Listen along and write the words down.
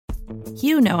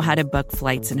You know how to book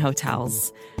flights and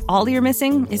hotels. All you're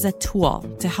missing is a tool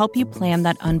to help you plan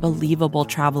that unbelievable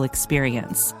travel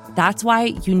experience. That's why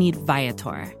you need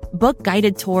Viator. Book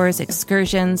guided tours,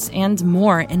 excursions, and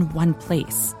more in one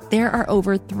place. There are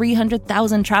over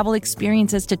 300,000 travel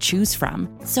experiences to choose from,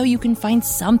 so you can find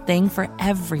something for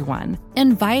everyone.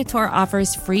 And Viator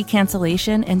offers free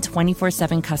cancellation and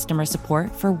 24/7 customer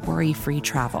support for worry-free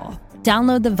travel.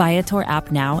 Download the Viator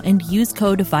app now and use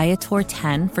code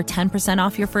Viator10 for 10%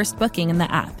 off your first booking in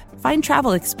the app. Find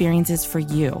travel experiences for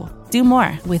you. Do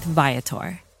more with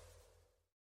Viator.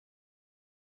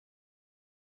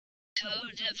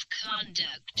 Code of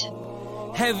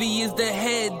conduct. Heavy is the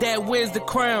head that wears the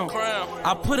crown.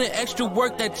 I put in extra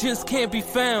work that just can't be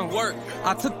found.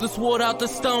 I took the sword out the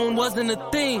stone, wasn't a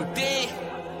thing.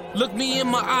 Look me in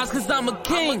my eyes cause I'm a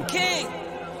king.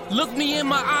 Look me in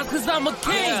my eyes cause I'm a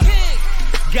king.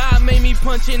 God made me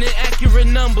punch in accurate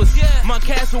numbers. My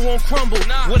castle won't crumble.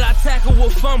 What I tackle will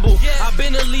fumble. I've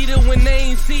been a leader when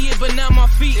they ain't see it, but now my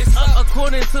feet up.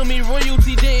 According to me,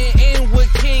 royalty didn't end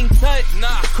with King Tut.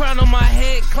 Crown on my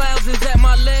head, clouds is at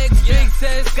my legs. Big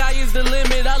says sky is the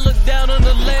limit. I look down on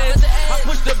the ledge. I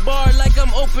push the bar like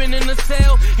I'm opening a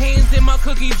cell. Hands in my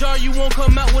cookie jar, you won't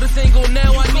come out with a single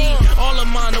nail. I need all of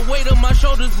mine. The weight of my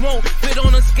shoulders won't fit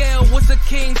on a scale. What's a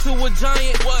king to a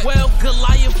giant? Well,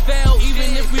 Goliath fell.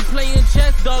 Even if we playing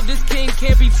chess, dog, this king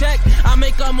can't be checked. I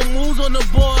make all my moves on the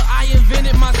board. I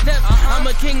invented my steps. I'm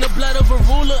a king, the blood of a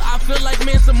ruler. I feel like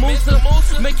Mansa Musa.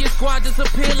 Make your squad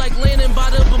disappear like landing by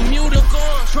the Bermuda.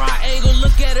 Triangle,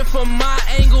 look at it from my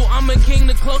angle. I'm a king,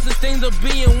 the closest thing to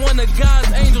being one of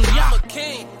God's angels. I'm a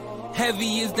king.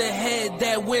 Heavy is the head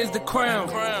that wears the crown.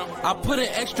 I put in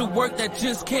extra work that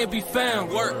just can't be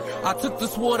found. I took the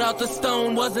sword out the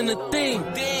stone, wasn't a thing.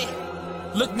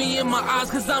 Look me in my eyes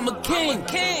cause I'm a king.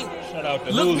 Shout out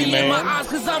to Look Lily, me man. in my eyes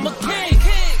cause I'm a king.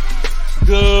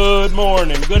 Good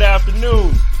morning, good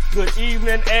afternoon, good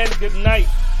evening, and good night.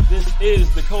 This is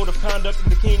the Code of Conduct of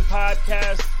the King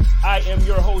podcast. I am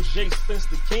your host, Jay Spence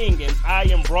the King, and I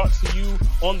am brought to you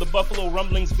on the Buffalo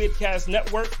Rumblings Vidcast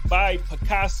Network by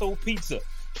Picasso Pizza.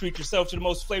 Treat yourself to the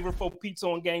most flavorful pizza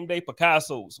on game day,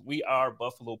 Picasso's. We are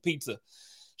Buffalo Pizza.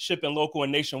 Shipping local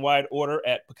and nationwide order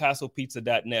at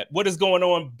PicassoPizza.net. What is going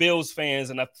on, Bills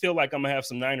fans? And I feel like I'm gonna have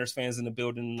some Niners fans in the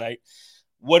building tonight.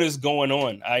 What is going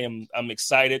on? I'm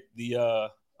excited.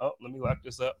 Let me lock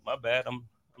this up. My bad. I'm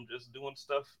just doing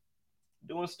stuff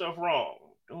wrong.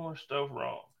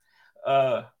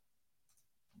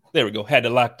 There we go. Had to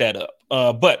lock that up.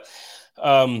 But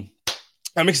I'm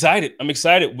excited.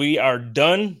 We are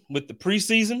done with the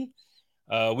preseason.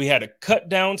 We had a cut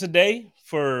down today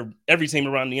for every team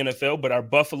around the NFL, but our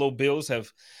Buffalo Bills have,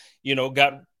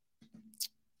 got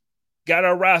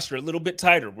our roster a little bit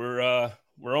tighter.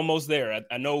 We're almost there.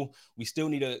 I know we still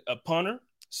need a punter,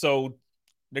 so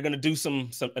they're going to do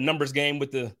a numbers game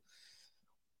with the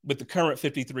current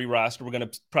 53 roster. We're going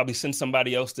to probably send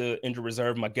somebody else to injured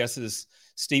reserve. My guess is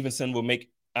Stevenson will make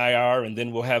IR, and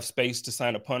then we'll have space to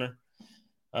sign a punter.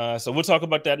 So we'll talk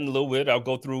about that in a little bit. I'll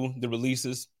go through the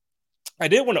releases. I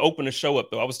did want to open the show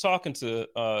up, though. I was talking to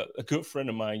a good friend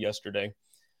of mine yesterday,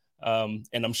 and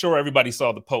I'm sure everybody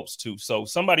saw the post, too. So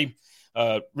somebody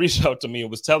reached out to me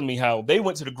and was telling me how they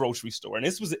went to the grocery store. And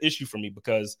this was an issue for me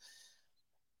because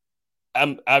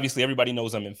obviously everybody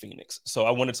knows I'm in Phoenix. So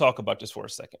I want to talk about this for a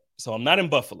second. So I'm not in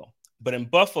Buffalo. But in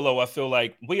Buffalo, I feel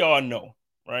like we all know,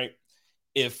 right?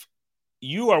 If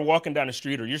you are walking down the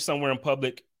street or you're somewhere in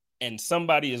public and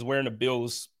somebody is wearing a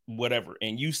Bills whatever,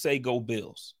 and you say, "Go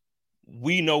Bills,"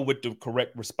 we know what the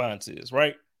correct response is,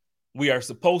 right? We are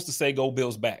supposed to say, "Go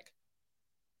Bills" back.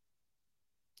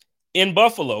 In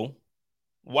Buffalo,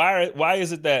 why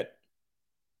is it that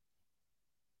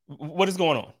what is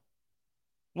going on?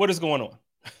 What is going on?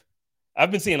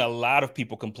 I've been seeing a lot of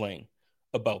people complain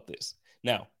about this.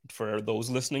 Now, for those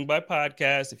listening by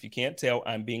podcast, if you can't tell,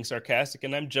 I'm being sarcastic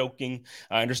and I'm joking.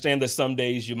 I understand that some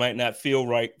days you might not feel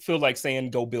like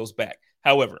saying "Go Bills" back.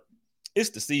 However, it's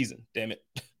the season, damn it.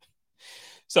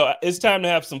 So it's time to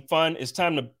have some fun. It's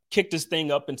time to kick this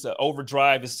thing up into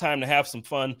overdrive. It's time to have some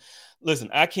fun. Listen,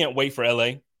 I can't wait for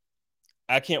LA.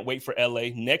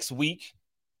 Next week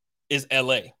is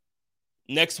LA.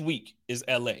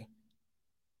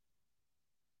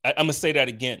 I'm going to say that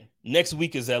again. Next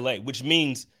week is LA, which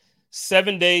means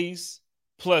 7 days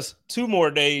plus 2 more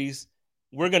days.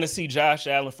 We're going to see Josh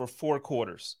Allen for 4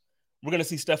 quarters. We're going to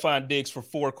see Stephon Diggs for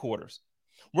 4 quarters.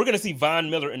 We're going to see Von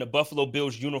Miller in a Buffalo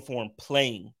Bills uniform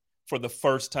playing for the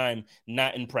first time,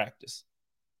 not in practice.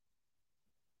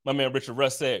 My man Richard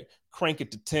Russ said, crank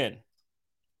it to 10.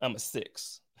 I'm a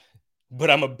 6. But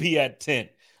I'm going to be at 10.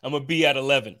 I'm going to be at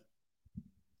 11.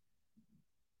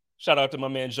 Shout out to my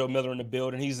man Joe Miller in the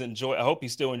building. I hope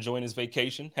he's still enjoying his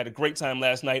vacation. Had a great time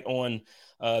last night on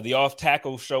the Off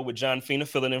Tackle show with John Fina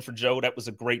filling in for Joe. That was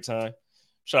a great time.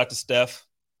 Shout out to Steph.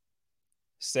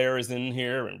 Sarah's in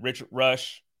here and Richard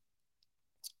Rush.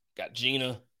 Got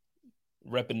Gina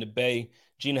repping the Bay.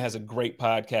 Gina has a great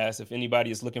podcast. If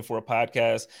anybody is looking for a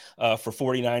podcast for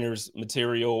 49ers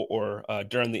material or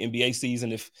during the NBA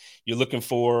season, if you're looking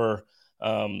for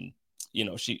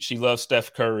she loves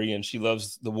Steph Curry and she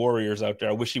loves the Warriors out there.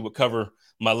 I wish she would cover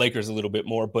my Lakers a little bit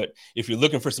more, but if you're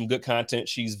looking for some good content,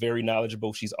 she's very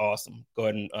knowledgeable. She's awesome. Go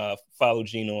ahead and follow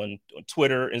Gina on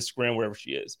Twitter, Instagram, wherever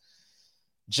she is.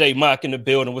 Jay Mock in the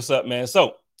building. What's up, man?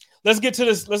 So let's get to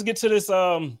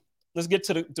the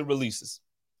releases.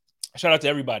 Shout out to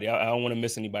everybody. I don't want to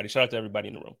miss anybody. Shout out to everybody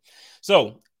in the room.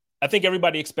 So I think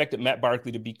everybody expected Matt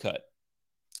Barkley to be cut.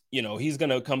 He's going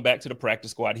to come back to the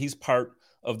practice squad. He's part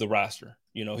of the roster.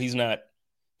 He's not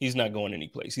going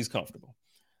anyplace. He's comfortable.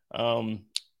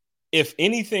 If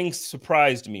anything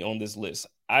surprised me on this list,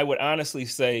 I would honestly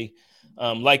say,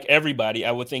 like everybody,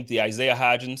 I would think the Isaiah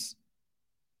Hodgins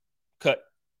cut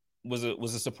was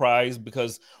a surprise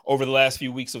because over the last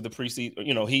few weeks of the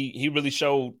preseason, he really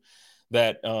showed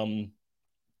that,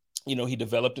 he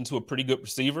developed into a pretty good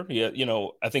receiver. Yeah.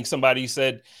 I think somebody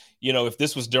said, if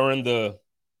this was during the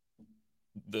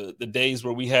days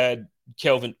where we had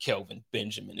Kelvin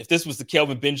Benjamin, if this was the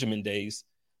Kelvin Benjamin days,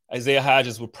 Isaiah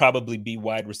Hodgins would probably be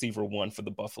wide receiver 1 for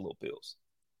the Buffalo Bills.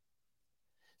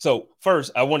 So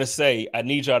first, I want to say, I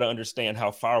need y'all to understand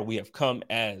how far we have come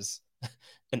as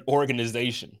an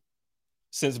organization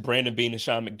since Brandon Beane and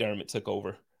Sean McDermott took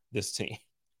over this team.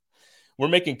 We're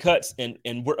making cuts and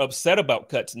we're upset about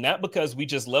cuts, not because we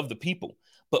just love the people,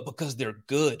 but because they're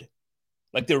good.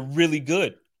 Like, they're really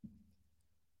good.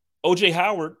 OJ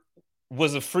Howard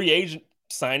was a free agent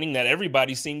signing that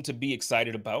everybody seemed to be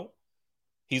excited about.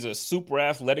 He's a super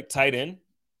athletic tight end.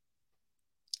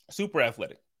 Super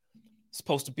athletic.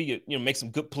 Supposed to be, make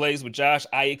some good plays with Josh.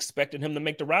 I expected him to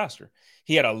make the roster.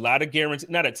 He had a lot of guaranteed,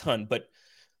 not a ton, but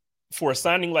for a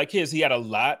signing like his, he had a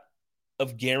lot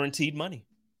of guaranteed money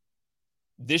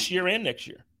this year and next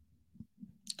year.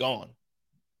 Gone.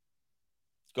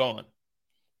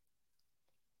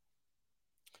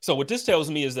 So what this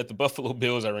tells me is that the Buffalo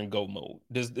Bills are in go mode.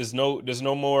 There's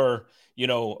no more,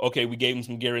 okay, we gave him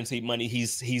some guaranteed money.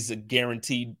 He's a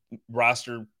guaranteed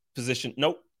roster position.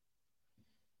 Nope.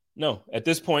 No, at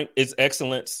this point, it's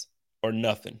excellence or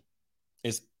nothing.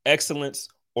 It's excellence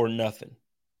or nothing.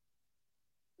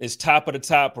 It's top of the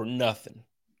top or nothing.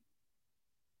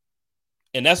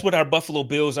 And that's what our Buffalo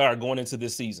Bills are going into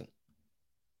this season.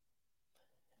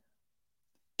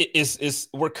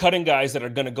 We're cutting guys that are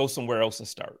going to go somewhere else and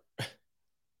start.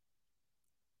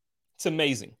 It's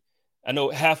amazing. I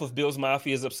know half of Bills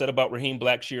Mafia is upset about Raheem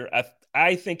Blackshear.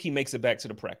 I think he makes it back to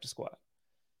the practice squad.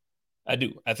 I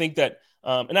do. I think that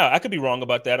now I could be wrong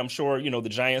about that. I'm sure, the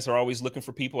Giants are always looking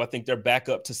for people. I think their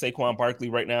backup to Saquon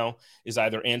Barkley right now is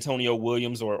either Antonio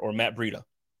Williams or Matt Breida.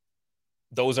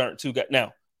 Those aren't two guys.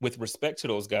 Now, with respect to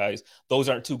those guys, those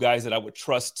aren't two guys that I would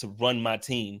trust to run my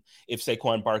team if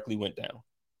Saquon Barkley went down.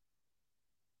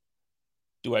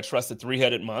 Do I trust the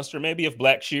three-headed monster? Maybe if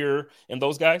Blackshear and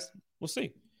those guys? We'll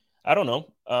see. I don't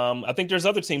know. I think there's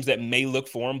other teams that may look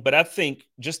for him, but I think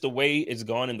just the way it's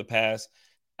gone in the past,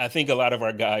 I think a lot of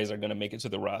our guys are going to make it to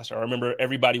the roster. I remember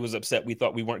everybody was upset. We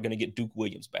thought we weren't going to get Duke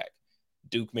Williams back.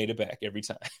 Duke made it back every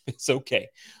time. It's okay.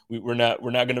 We're not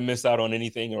going to miss out on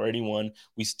anything or anyone.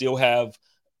 We still have,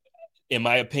 in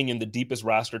my opinion, the deepest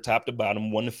roster top to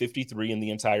bottom, 1-53 in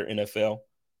the entire NFL.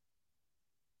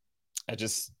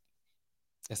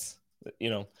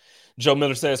 Joe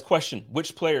Miller says, question,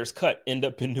 which players cut end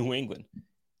up in New England?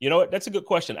 You know what? That's a good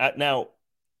question. Now,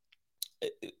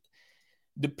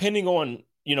 depending on,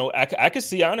 I could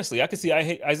see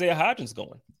Isaiah Hodgins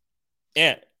going.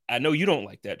 And I know you don't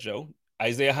like that, Joe.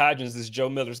 Isaiah Hodgins is Joe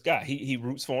Miller's guy. He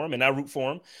roots for him, and I root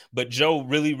for him. But Joe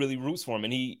really, really roots for him,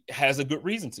 and he has a good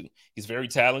reason to. He's very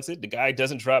talented. The guy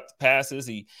doesn't drop passes.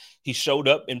 He showed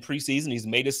up in preseason. He's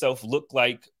made himself look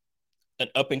like an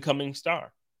up-and-coming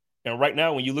star. And right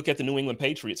now, when you look at the New England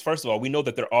Patriots, first of all, we know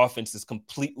that their offense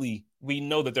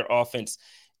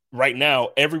right now,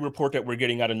 every report that we're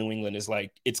getting out of New England is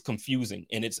like, it's confusing,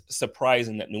 and it's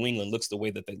surprising that New England looks the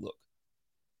way that they look.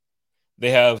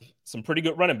 They have some pretty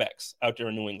good running backs out there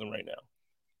in New England right now.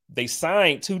 They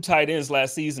signed 2 tight ends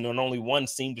last season, and only one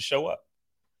seemed to show up.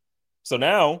 So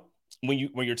now, when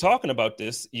you're talking about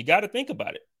this, you got to think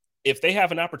about it. If they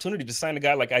have an opportunity to sign a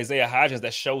guy like Isaiah Hodgins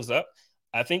that shows up,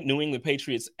 I think New England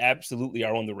Patriots absolutely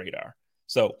are on the radar.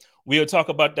 So we'll talk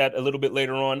about that a little bit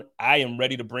later on. I am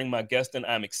ready to bring my guest in.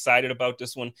 I'm excited about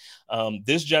this one.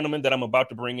 This gentleman that I'm about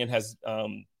to bring in has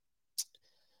I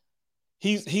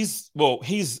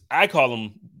call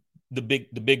him the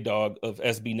big dog of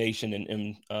SB Nation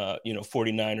and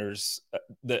 49ers,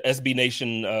 the SB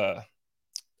Nation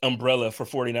umbrella for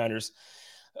 49ers.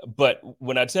 But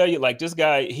when I tell you, like, this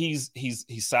guy, he's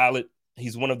solid.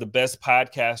 He's one of the best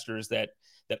podcasters that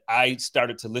I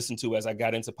started to listen to as I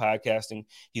got into podcasting.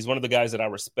 He's one of the guys that I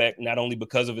respect, not only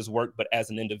because of his work, but as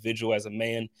an individual, as a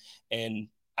man. And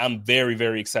I'm very,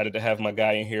 very excited to have my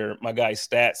guy in here. My guy,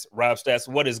 Stats, Rob Stats.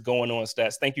 What is going on,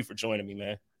 Stats? Thank you for joining me,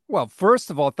 man. Well, first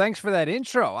of all, thanks for that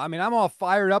intro. I mean, I'm all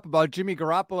fired up about Jimmy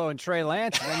Garoppolo and Trey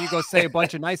Lance, and then you go say a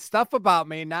bunch of nice stuff about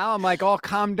me. Now I'm like, all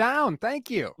calm down. Thank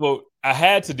you. Well, I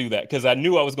had to do that because I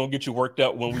knew I was going to get you worked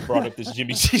up when we brought up this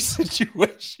Jimmy G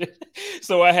situation.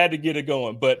 So I had to get it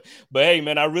going. But hey,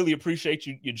 man, I really appreciate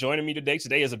you joining me today.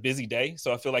 Today is a busy day,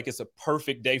 so I feel like it's a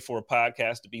perfect day for a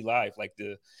podcast to be live. Like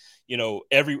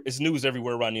it's news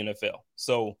everywhere around the NFL.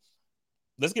 So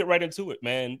let's get right into it,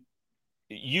 man.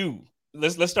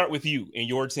 Let's start with you and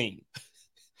your team.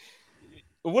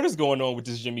 What is going on with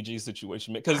this Jimmy G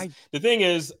situation? Because the thing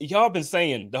is, y'all been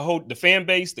saying the fan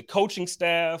base, the coaching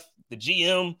staff, the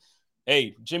GM,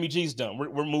 hey, Jimmy G's done.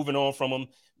 We're moving on from him.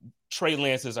 Trey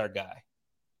Lance is our guy.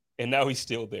 And now he's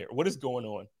still there. What is going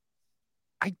on?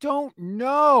 I don't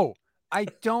know. I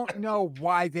don't know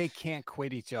why they can't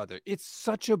quit each other. It's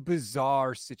such a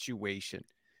bizarre situation.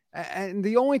 And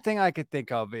the only thing I could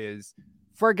think of is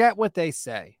forget what they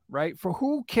say, right? For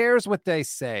who cares what they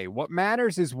say? What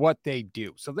matters is what they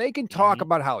do. So they can talk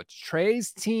about how it's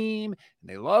Trey's team and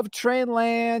they love Trey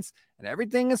Lance and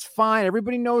everything is fine.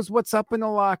 Everybody knows what's up in the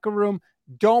locker room.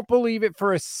 Don't believe it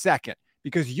for a second,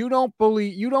 because you don't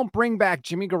bring back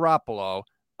Jimmy Garoppolo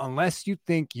unless you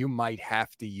think you might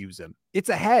have to use him. It's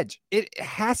a hedge. It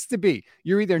has to be.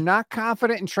 You're either not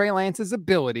confident in Trey Lance's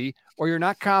ability or you're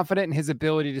not confident in his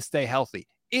ability to stay healthy.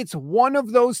 It's one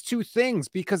of those two things,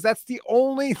 because that's the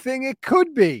only thing it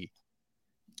could be.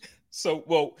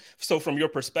 So from your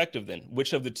perspective then,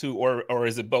 which of the two, or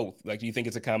is it both? Like, do you think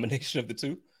it's a combination of the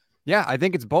two? Yeah, I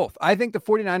think it's both. I think the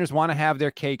 49ers want to have their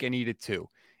cake and eat it too.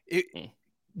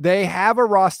 They have a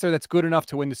roster that's good enough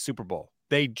to win the Super Bowl.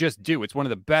 They just do. It's one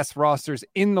of the best rosters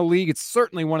in the league. It's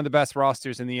certainly one of the best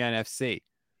rosters in the NFC.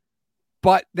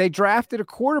 But they drafted a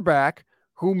quarterback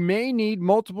who may need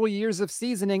multiple years of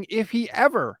seasoning if he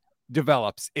ever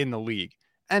develops in the league.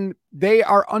 And they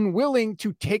are unwilling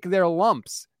to take their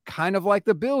lumps, kind of like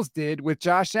the Bills did with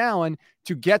Josh Allen,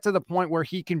 to get to the point where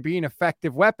he can be an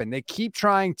effective weapon. They keep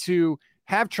trying to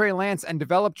have Trey Lance and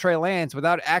develop Trey Lance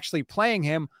without actually playing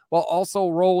him, while also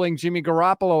rolling Jimmy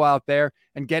Garoppolo out there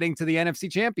and getting to the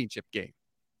NFC Championship game.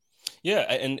 Yeah,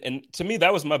 and to me,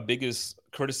 that was my biggest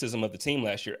criticism of the team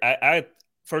last year. I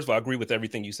first of all, I agree with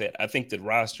everything you said. I think the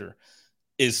roster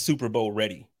is Super Bowl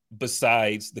ready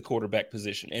besides the quarterback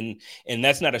position. And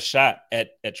that's not a shot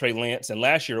at Trey Lance. And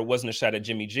last year it wasn't a shot at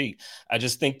Jimmy G. I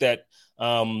just think that,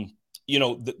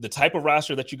 the type of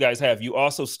roster that you guys have, you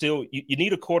also still, you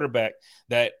need a quarterback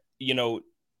that,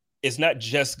 is not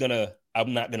just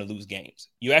I'm not going to lose games.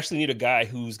 You actually need a guy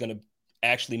who's going to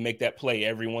actually make that play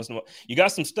every once in a while. You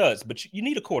got some studs, but you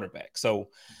need a quarterback. So,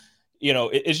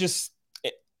 it's just,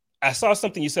 I saw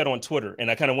something you said on Twitter,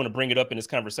 and I kind of want to bring it up in this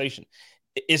conversation.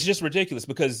 It's just ridiculous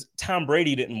because Tom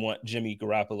Brady didn't want Jimmy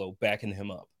Garoppolo backing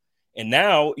him up. And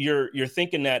now you're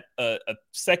thinking that a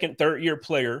second, third year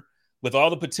player with all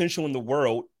the potential in the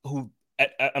world, who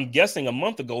I'm guessing a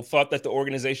month ago thought that the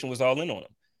organization was all in on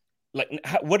him. Like,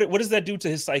 what does that do to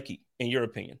his psyche, in your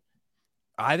opinion?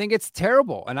 I think it's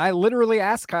terrible. And I literally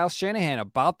asked Kyle Shanahan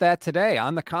about that today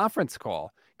on the conference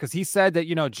call, because he said that,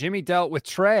 Jimmy dealt with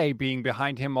Trey being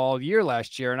behind him all year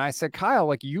last year. And I said, Kyle,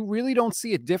 like, you really don't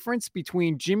see a difference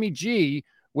between Jimmy G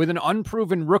with an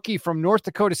unproven rookie from North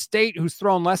Dakota State who's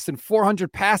thrown less than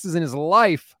 400 passes in his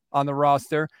life on the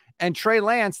roster, and Trey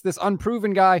Lance, this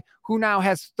unproven guy who now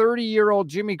has 30-year-old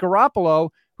Jimmy Garoppolo,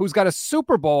 who's got a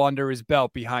Super Bowl under his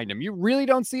belt behind him. You really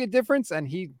don't see a difference? And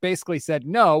he basically said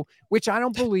no, which I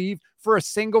don't believe for a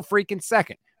single freaking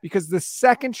second, because the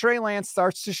second Trey Lance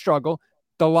starts to struggle,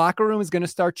 the locker room is going to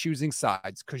start choosing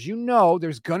sides, because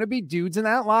there's going to be dudes in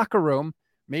that locker room,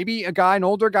 maybe an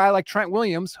older guy like Trent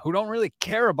Williams, who don't really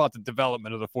care about the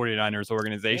development of the 49ers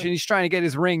organization. Yeah. He's trying to get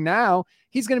his ring now.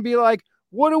 He's going to be like,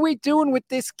 what are we doing with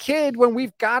this kid when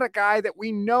we've got a guy that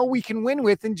we know we can win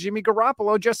with in Jimmy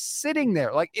Garoppolo just sitting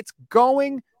there? Like, it's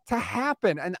going to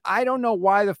happen. And I don't know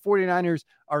why the 49ers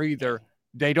are either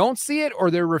they don't see it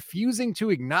or they're refusing to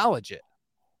acknowledge it.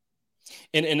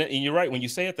 And you're right when you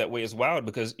say it that way. It's wild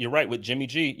because you're right with Jimmy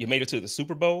G. You made it to the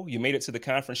Super Bowl. You made it to the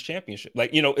conference championship.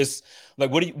 Like, it's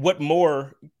like what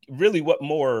more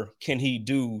can he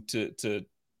do to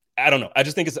I don't know. I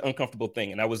just think it's an uncomfortable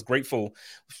thing. And I was grateful.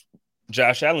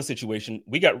 Josh Allen situation.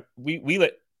 We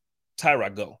let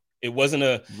Tyrod go. It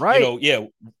wasn't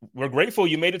we're grateful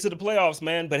you made it to the playoffs,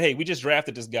 man. But hey, we just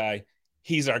drafted this guy.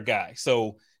 He's our guy.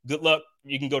 So good luck.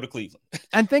 You can go to Cleveland.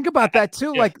 And think about that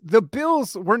too. Like the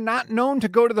Bills were not known to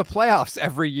go to the playoffs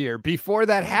every year before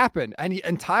that happened.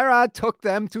 And Tyrod took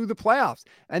them to the playoffs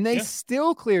and they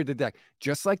still cleared the deck,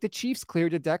 just like the Chiefs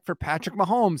cleared the deck for Patrick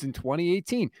Mahomes in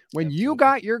 2018. When you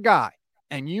got your guy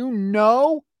and you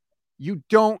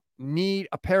don't need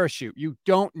a parachute, you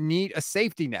don't need a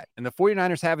safety net. And the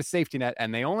 49ers have a safety net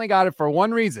and they only got it for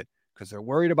one reason, because they're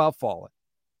worried about falling.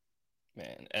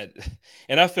 Man,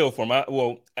 and I feel for him.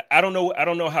 I don't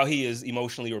know how he is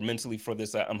emotionally or mentally for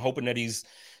this. I'm hoping that he's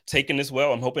taking this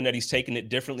well. I'm hoping that he's taking it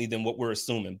differently than what we're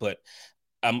assuming. But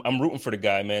I'm rooting for the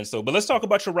guy, man. So, but let's talk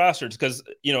about your rosters because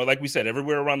like we said,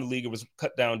 everywhere around the league it was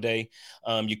cut down day.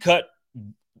 You cut.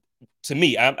 To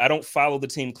me, I don't follow the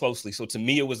team closely, so to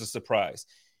me it was a surprise.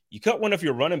 You cut one of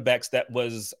your running backs that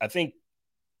was, I think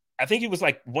he was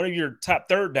like one of your top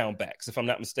third down backs, if I'm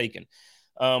not mistaken.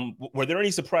 Were there any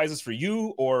surprises for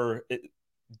you, or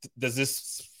does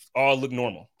this all look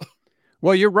normal?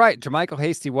 Well, you're right. Jermichael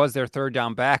Hasty was their third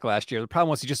down back last year. The problem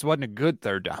was he just wasn't a good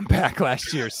third down back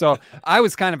last year. So I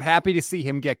was kind of happy to see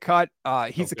him get cut.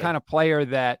 He's the kind of player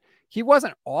that he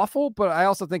wasn't awful, but I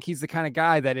also think he's the kind of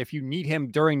guy that if you need him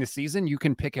during the season, you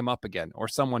can pick him up again, or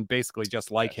someone basically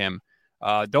just like him.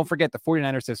 Don't forget the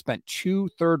 49ers have spent 2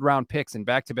 third-round picks in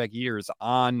back-to-back years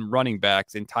on running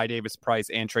backs in Ty Davis-Price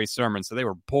and Trey Sermon. So they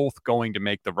were both going to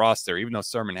make the roster, even though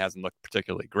Sermon hasn't looked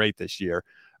particularly great this year.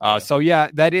 So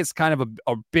that is kind of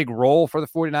a big role for the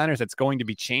 49ers that's going to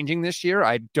be changing this year.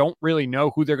 I don't really know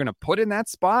who they're going to put in that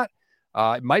spot.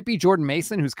 It might be Jordan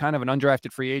Mason, who's kind of an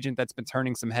undrafted free agent that's been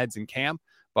turning some heads in camp,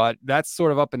 but that's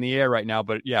sort of up in the air right now.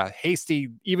 But yeah, Hasty,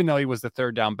 even though he was the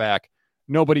third down back,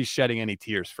 nobody's shedding any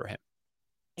tears for him.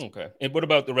 Okay. And what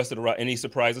about the rest of the any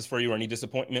surprises for you or any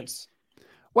disappointments?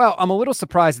 Well, I'm a little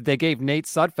surprised that they gave Nate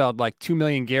Sudfeld like $2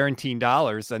 million guaranteed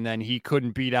dollars, and then he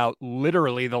couldn't beat out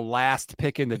literally the last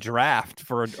pick in the draft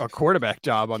for a quarterback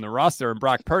job on the roster, and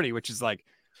Brock Purdy, which is like,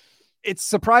 it's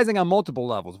surprising on multiple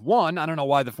levels. One, I don't know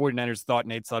why the 49ers thought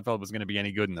Nate Sudfeld was going to be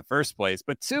any good in the first place,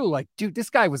 but two, like, dude, this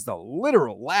guy was the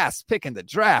literal last pick in the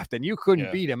draft, and you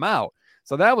couldn't beat him out.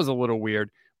 So that was a little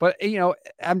weird. But,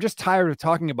 I'm just tired of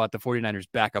talking about the 49ers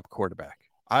backup quarterback.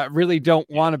 I really don't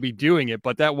want to be doing it,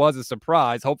 but that was a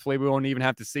surprise. Hopefully we won't even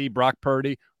have to see Brock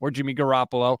Purdy or Jimmy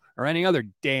Garoppolo or any other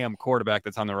damn quarterback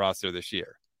that's on the roster this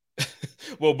year.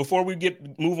 Well, before we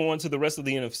move on to the rest of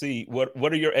the NFC,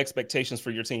 what are your expectations for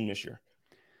your team this year?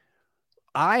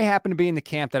 I happen to be in the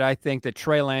camp that I think that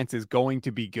Trey Lance is going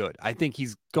to be good. I think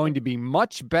he's going to be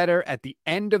much better at the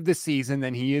end of the season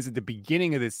than he is at the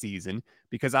beginning of the season,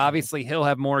 because obviously he'll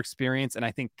have more experience, and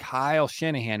I think Kyle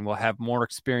Shanahan will have more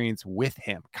experience with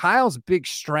him. Kyle's big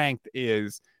strength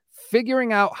is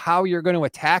figuring out how you're going to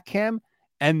attack him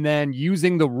and then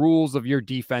using the rules of your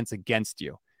defense against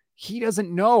you. He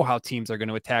doesn't know how teams are going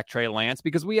to attack Trey Lance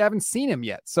because we haven't seen him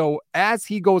yet. So as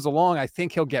he goes along, I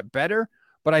think he'll get better.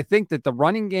 But I think that the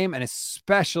running game and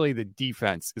especially the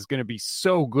defense is going to be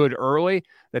so good early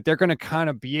that they're going to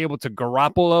kind of be able to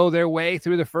Garoppolo their way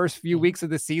through the first few weeks of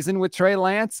the season with Trey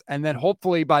Lance. And then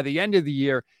hopefully by the end of the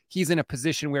year, he's in a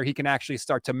position where he can actually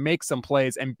start to make some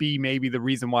plays and be maybe the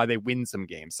reason why they win some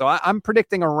games. So I'm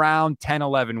predicting around 10,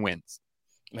 11 wins.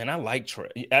 Man, I like Trey.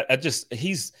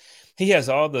 He has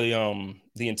all the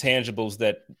intangibles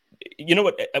that,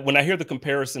 when I hear the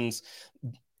comparisons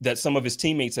that some of his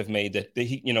teammates have made that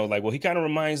he, he kind of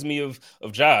reminds me of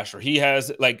Josh, or he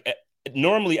has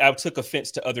normally I took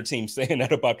offense to other teams saying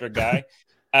that about their guy.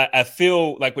 I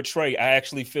feel like with Trey, I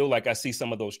actually feel like I see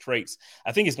some of those traits.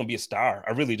 I think he's going to be a star.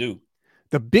 I really do.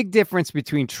 The big difference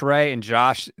between Trey and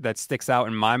Josh that sticks out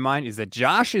in my mind is that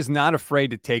Josh is not afraid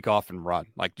to take off and run.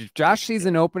 Like, if Josh sees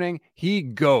an opening, he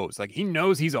goes. Like, he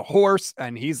knows he's a horse,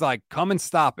 and he's like, come and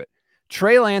stop it.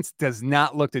 Trey Lance does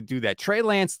not look to do that. Trey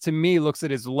Lance, to me, looks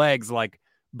at his legs like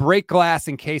break glass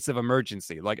in case of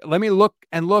emergency. Like, let me look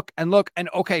and look and look. And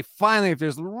okay, finally, if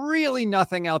there's really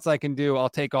nothing else I can do, I'll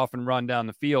take off and run down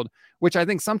the field, which I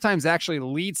think sometimes actually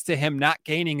leads to him not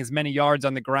gaining as many yards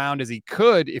on the ground as he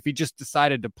could if he just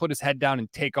decided to put his head down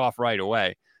and take off right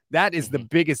away. That is the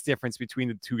biggest difference between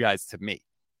the two guys to me.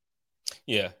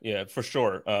 Yeah, for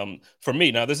sure. For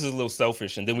me, now this is a little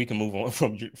selfish, and then we can move on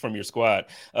from your squad.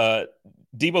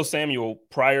 Debo Samuel,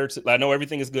 prior to, I know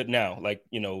everything is good now, like,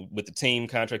 with the team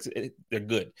contracts, they're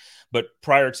good. But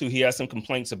prior to, he had some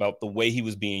complaints about the way he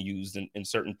was being used in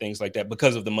certain things like that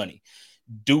because of the money.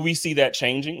 Do we see that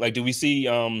changing? Like, do we see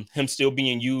him still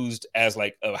being used as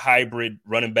like a hybrid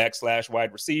running back /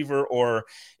 wide receiver, or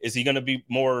is he going to be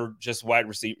more just wide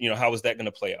receiver? How is that going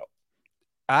to play out?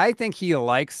 I think he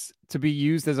likes to be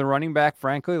used as a running back,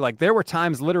 frankly. Like, there were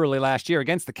times literally last year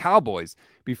against the Cowboys,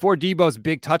 before Debo's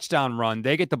big touchdown run,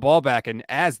 they get the ball back. And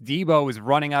as Debo is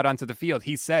running out onto the field,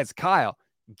 he says, Kyle,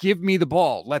 give me the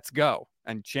ball. Let's go.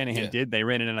 And Shanahan did. They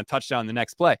ran it in a touchdown the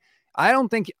next play. I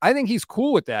think he's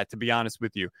cool with that, to be honest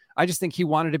with you. I just think he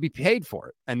wanted to be paid for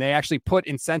it. And they actually put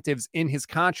incentives in his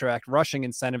contract, rushing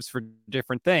incentives for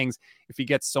different things. If he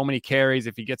gets so many carries,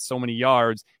 if he gets so many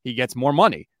yards, he gets more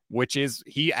money, which is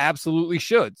he absolutely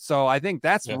should. So I think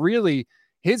that's really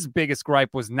his biggest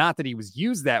gripe, was not that he was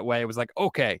used that way. It was like,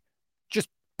 okay, just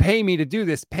pay me to do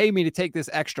this, pay me to take this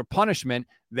extra punishment.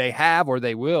 They have, or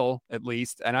they will at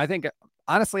least. And I think,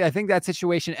 honestly, I think that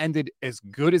situation ended as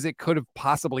good as it could have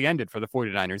possibly ended for the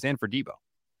 49ers and for Debo.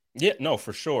 Yeah, no,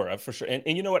 for sure. For sure.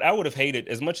 And you know what? I would have hated,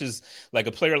 as much as like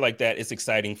a player like that, it's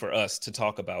exciting for us to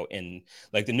talk about. And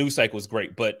like the news cycle is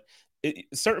great, but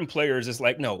certain players, it's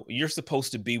like, no, you're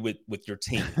supposed to be with your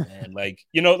team, man. Like,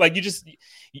 like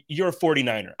you're a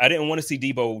 49er. I didn't want to see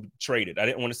Debo traded. I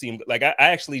didn't want to see him. Like, I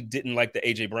actually didn't like the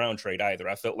AJ Brown trade either.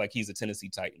 I felt like he's a Tennessee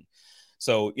Titan.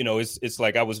 So, it's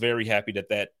like, I was very happy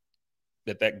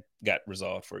that got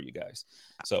resolved for you guys.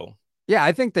 So, yeah,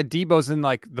 I think that Debo's in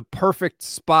like the perfect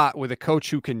spot with a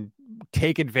coach who can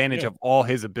take advantage of all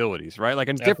his abilities, right? Like,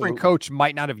 a different coach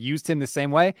might not have used him the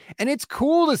same way. And it's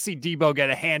cool to see Debo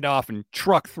get a handoff and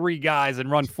truck 3 guys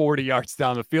and run 40 yards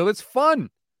down the field. It's fun.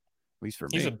 At least for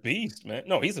me. He's a beast, man.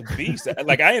 No, he's a beast.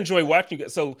 Like, I enjoy watching.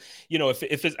 So,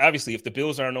 if it's obviously, if the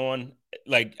Bills aren't on,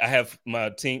 like, I have my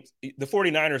team, the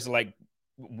 49ers are like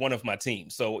one of my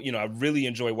teams. So, I really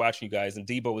enjoy watching you guys. And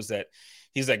Debo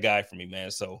he's that guy for me, man.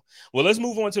 So, well, let's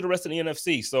move on to the rest of the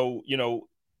NFC. So,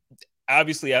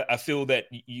 obviously, I feel that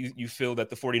you feel that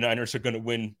the 49ers are going to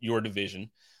win your division.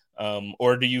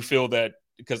 Or do you feel that,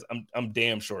 because I'm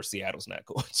damn sure Seattle's not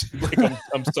going to, like,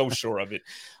 I'm so sure of it.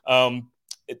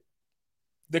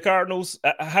 The Cardinals,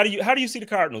 how do you see the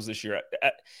Cardinals this year?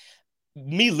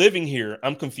 Me living here,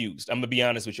 I'm confused. I'm going to be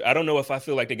honest with you. I don't know if I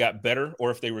feel like they got better or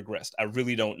if they regressed. I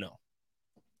really don't know.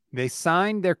 They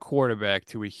signed their quarterback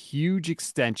to a huge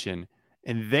extension,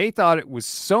 and they thought it was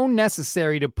so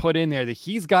necessary to put in there that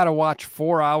he's got to watch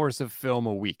 4 hours of film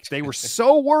a week. They were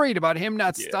so worried about him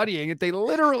not studying that they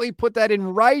literally put that in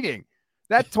writing.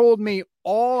 That told me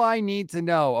all I need to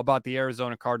know about the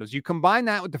Arizona Cardinals. You combine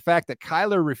that with the fact that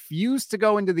Kyler refused to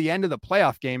go into the end of the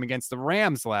playoff game against the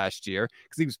Rams last year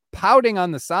because he was pouting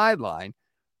on the sideline.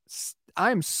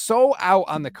 I'm so out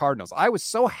on the Cardinals. I was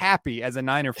so happy as a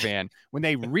Niner fan when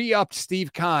they re-upped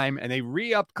Steve Keim and they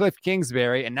re-upped Cliff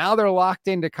Kingsbury, and now they're locked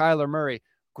into Kyler Murray.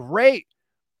 Great.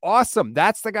 Awesome.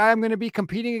 That's the guy I'm going to be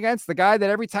competing against. The guy that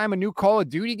every time a new Call of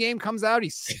Duty game comes out, he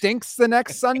stinks the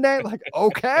next Sunday. Like,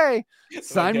 okay,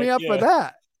 sign me up for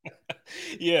that.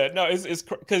 Yeah, no, it's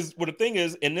because the thing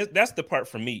is, and that's the part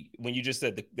for me, when you just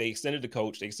said they extended the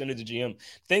coach, they extended the GM.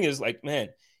 Thing is, like, man,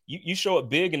 you show up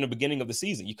big in the beginning of the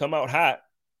season. You come out hot.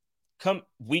 Come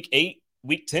week 8,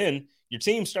 week 10, your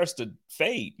team starts to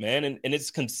fade, man, and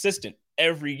it's consistent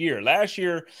every year. Last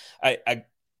year,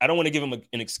 I don't want to give him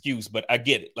an excuse, but I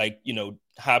get it. Like,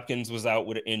 Hopkins was out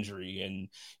with an injury, and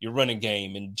your running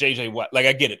game, and JJ Watt. Like,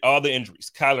 I get it. All the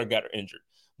injuries. Kyler got injured,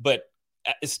 but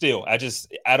still, I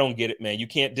don't get it, man. You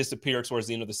can't disappear towards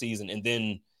the end of the season and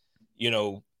then,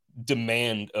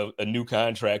 demand a new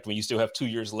contract when you still have 2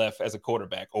 years left as a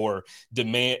quarterback, or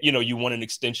demand, you want an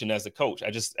extension as a coach. I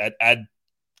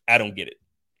don't get it.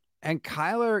 And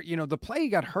Kyler, the play he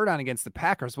got hurt on against the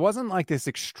Packers wasn't like this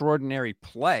extraordinary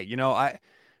play.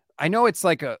 I know it's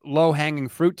like a low-hanging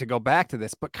fruit to go back to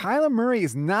this, but Kyler Murray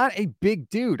is not a big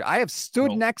dude. I have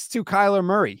stood next to Kyler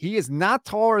Murray. He is not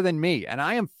taller than me, and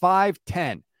I am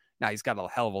 5'10". Now, he's got a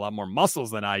hell of a lot more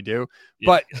muscles than I do,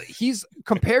 but he's,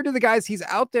 compared to the guys he's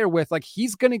out there with, like,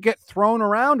 he's going to get thrown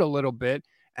around a little bit.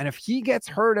 And if he gets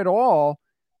hurt at all,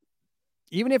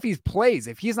 even if he plays,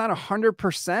 if he's not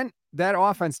 100%, that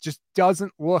offense just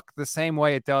doesn't look the same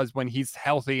way it does when he's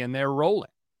healthy and they're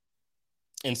rolling.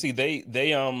 And see,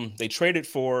 they traded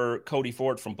for Cody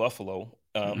Ford from Buffalo.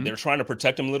 They're trying to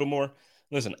protect him a little more.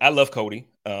 Listen, I love Cody,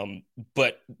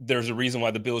 but there's a reason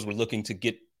why the Bills were looking to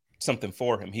get something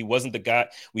for him. He wasn't the guy.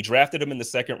 We drafted him in the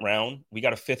 2nd round. We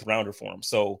got a 5th rounder for him.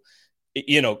 So,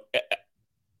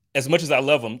 as much as I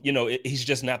love him, he's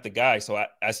just not the guy. So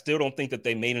I still don't think that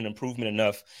they made an improvement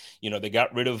enough. They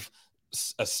got rid of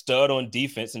a stud on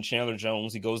defense in Chandler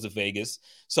Jones. He goes to Vegas.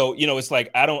 So, it's like,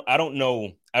 I don't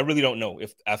know. I really don't know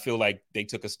if I feel like they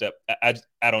took a step.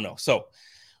 I don't know. So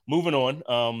moving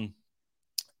on,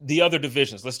 the other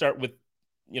divisions, let's start with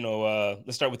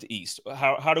the East.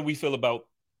 How do we feel about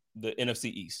the NFC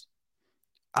East?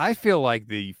 I feel like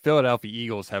the Philadelphia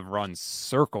Eagles have run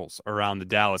circles around the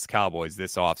Dallas Cowboys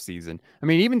this offseason. I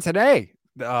mean, even today,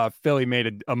 Philly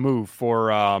made a move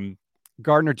for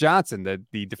Gardner Johnson,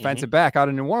 the defensive back out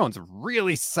of New Orleans, a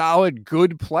really solid,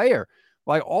 good player.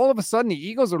 Like all of a sudden, the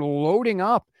Eagles are loading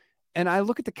up. And I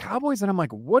look at the Cowboys and I'm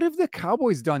like, what have the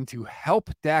Cowboys done to help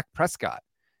Dak Prescott?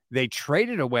 They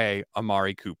traded away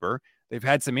Amari Cooper. They've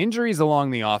had some injuries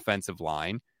along the offensive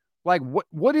line. Like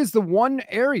what is the one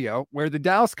area where the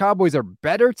Dallas Cowboys are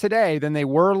better today than they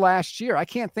were last year? I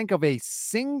can't think of a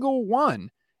single one.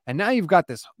 And now you've got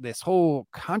this whole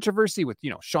controversy with,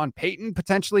 Sean Payton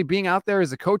potentially being out there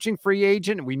as a coaching free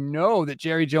agent. We know that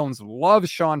Jerry Jones loves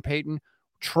Sean Payton,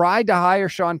 tried to hire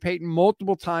Sean Payton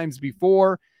multiple times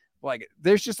before. Like,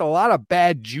 there's just a lot of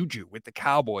bad juju with the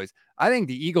Cowboys. I think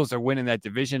the Eagles are winning that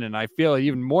division, and I feel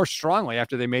even more strongly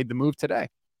after they made the move today.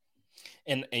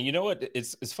 And you know what?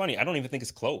 It's funny. I don't even think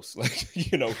it's close. Like,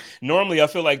 normally I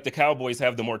feel like the Cowboys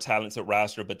have the more talented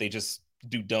roster, but they just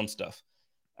do dumb stuff.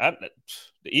 The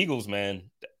Eagles, man,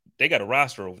 they got a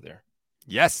roster over there.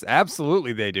 Yes,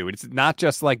 absolutely they do. It's not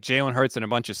just like Jalen Hurts and a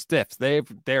bunch of stiffs. They're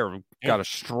got a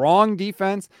strong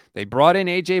defense. They brought in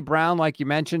A.J. Brown, like you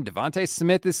mentioned. Devontae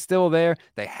Smith is still there.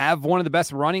 They have one of the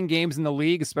best running games in the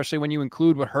league, especially when you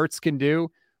include what Hurts can do.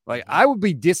 Like, I would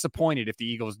be disappointed if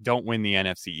the Eagles don't win the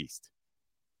NFC East.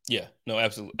 Yeah, no,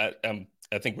 absolutely.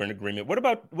 I think we're in agreement. What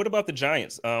about the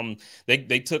Giants?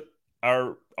 They took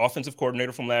our offensive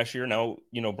coordinator from last year. Now,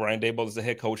 Brian Daboll is the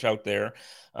head coach out there.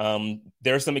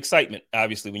 There's some excitement,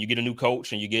 obviously, when you get a new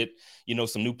coach and you get,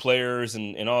 some new players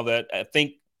and all that. I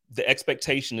think the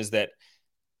expectation is that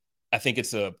I think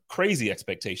it's a crazy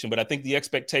expectation, but I think the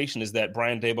expectation is that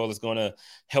Brian Daboll is going to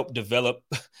help develop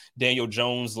Daniel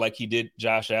Jones like he did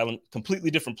Josh Allen.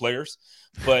 Completely different players,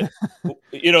 but,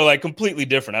 like completely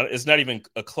different. It's not even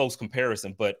a close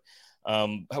comparison, but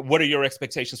what are your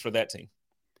expectations for that team?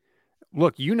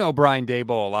 Look, Brian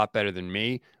Daboll a lot better than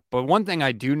me, but one thing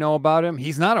I do know about him,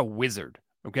 he's not a wizard,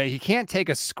 okay? He can't take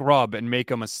a scrub and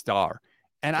make him a star.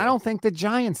 And I don't think the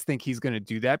Giants think he's going to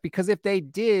do that, because if they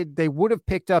did, they would have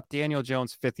picked up Daniel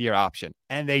Jones' fifth-year option,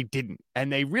 and they didn't.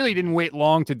 And they really didn't wait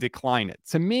long to decline it.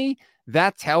 To me,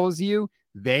 that tells you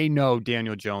they know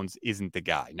Daniel Jones isn't the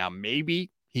guy. Now,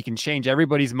 maybe he can change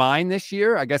everybody's mind this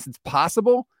year. I guess it's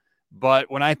possible.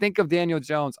 But when I think of Daniel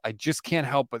Jones, I just can't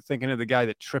help but thinking of the guy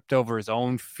that tripped over his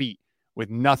own feet with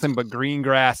nothing but green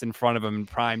grass in front of him in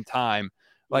prime time.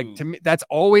 Like, to me, that's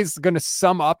always going to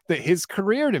sum up his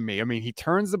career to me. I mean, he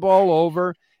turns the ball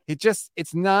over.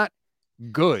 It's not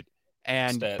good.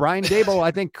 And Brian Daboll,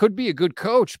 I think, could be a good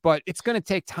coach, but it's going to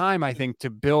take time, I think, to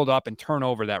build up and turn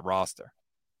over that roster.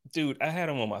 Dude, I had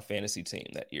him on my fantasy team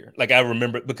that year. Like, I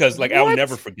remember, because I'll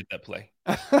never forget that play.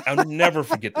 I'll never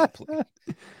forget that play.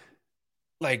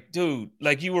 Like, dude,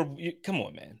 like come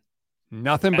on, man.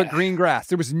 Nothing but green grass.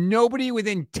 There was nobody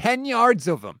within 10 yards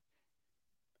of him.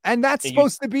 And that's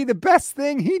supposed to be the best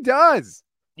thing he does.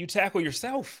 You tackle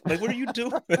yourself. Like, what are you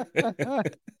doing?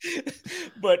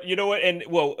 But you know what? And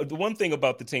the one thing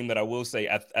about the team that I will say,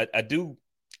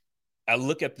 I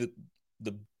look at the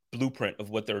blueprint of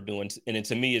what they're doing. And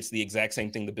to me, it's the exact same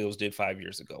thing the Bills did 5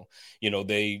 years ago.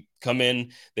 They come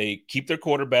in, they keep their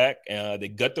quarterback,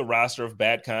 they gut the roster of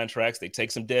bad contracts. They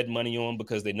take some dead money on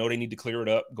because they know they need to clear it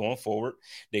up going forward.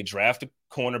 They draft a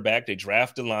cornerback, they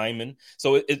draft a lineman.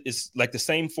 So it's like the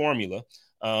same formula.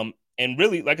 And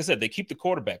really, like I said, they keep the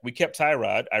quarterback. We kept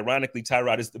Tyrod. Ironically,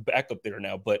 Tyrod is the backup there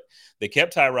now, but they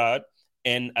kept Tyrod.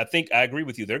 And I think I agree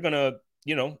with you. They're going to,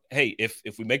 hey, if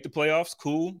we make the playoffs,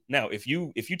 cool. Now, if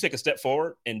you take a step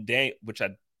forward and which I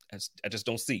just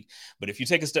don't see, but if you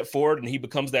take a step forward and he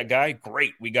becomes that guy,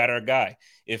 great, we got our guy.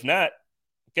 If not,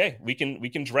 okay, we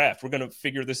can draft. We're going to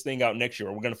figure this thing out next year,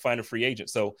 or we're going to find a free agent.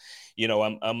 So,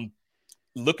 I'm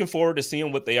looking forward to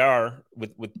seeing what they are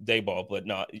with Daboll. But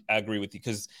no, I agree with you,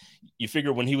 because you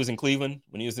figure when he was in Cleveland,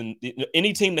 when he was in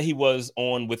any team that he was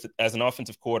on with as an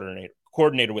offensive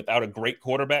coordinator without a great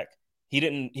quarterback, he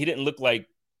didn't look like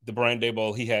the Brian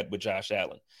Daboll he had with Josh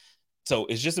Allen. So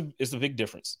it's a big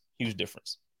difference, huge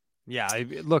difference. Yeah,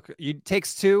 look, it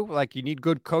takes two. Like, you need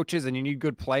good coaches and you need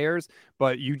good players,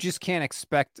 but you just can't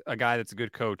expect a guy that's a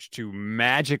good coach to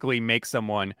magically make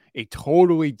someone a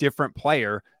totally different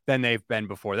player than they've been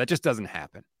before. That just doesn't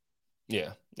happen.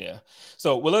 Yeah, yeah.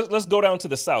 So, well, let's go down to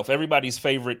the South. Everybody's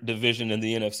favorite division in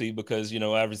the NFC because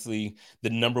obviously the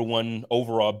number one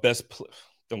overall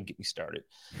don't get me started.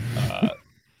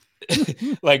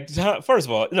 Like, first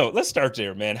of all, no, let's start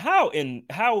there, man. How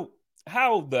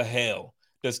the hell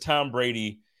does Tom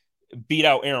Brady beat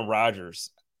out Aaron Rodgers,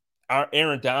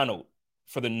 Aaron Donald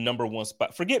for the number one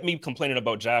spot? Forget me complaining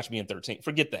about Josh being 13.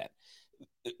 Forget that.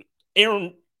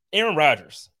 Aaron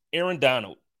Rodgers, Aaron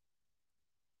Donald.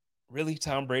 Really,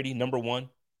 Tom Brady, number one?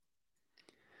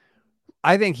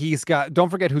 I think don't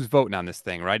forget who's voting on this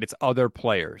thing, right? It's other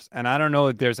players. And I don't know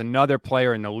if there's another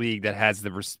player in the league that has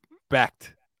the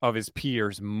respect of his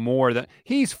peers more than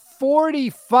he's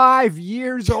 45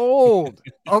 years old.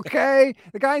 Okay.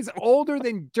 The guy's older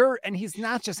than dirt, and he's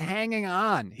not just hanging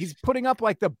on. He's putting up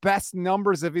like the best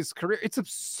numbers of his career. It's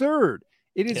absurd.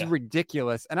 It is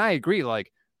ridiculous. And I agree.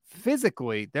 Like,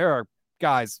 physically, there are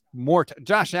guys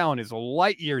Josh Allen is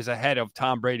light years ahead of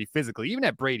Tom Brady physically, even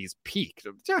at Brady's peak.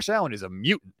 Josh Allen is a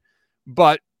mutant,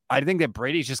 but I think that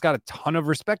Brady's just got a ton of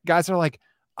respect. Guys are like,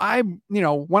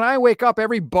 when I wake up,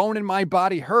 every bone in my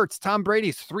body hurts. Tom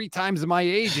Brady's 3 times my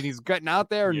age, and he's getting out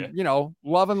there and,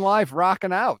 loving life,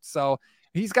 rocking out. So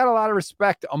he's got a lot of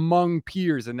respect among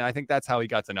peers. And I think that's how he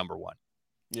got to number one.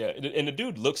 Yeah. And the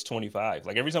dude looks 25.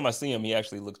 Like, every time I see him, he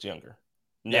actually looks younger.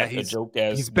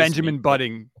 He's Benjamin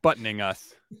buttoning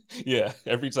us. Yeah,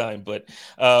 every time. But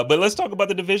let's talk about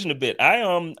the division a bit.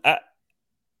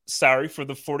 Sorry for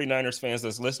the 49ers fans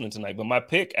that's listening tonight, but my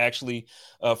pick actually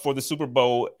for the Super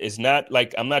Bowl is not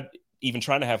like, I'm not even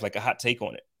trying to have like a hot take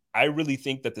on it. I really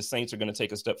think that the Saints are going to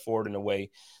take a step forward in a way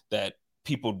that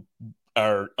people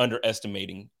are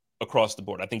underestimating across the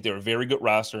board. I think they're a very good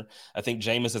roster. I think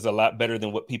Jameis is a lot better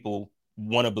than what people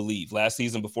want to believe. Last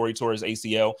season, before he tore his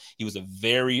ACL, he was a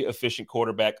very efficient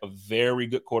quarterback, a very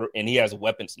good and he has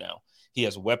weapons now. He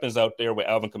has weapons out there with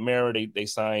Alvin Kamara. They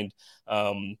signed,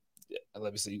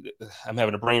 let me see, I'm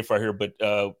having a brain fart here, but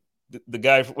the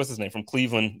guy, what's his name, from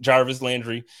Cleveland, Jarvis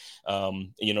Landry.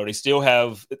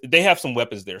 They have some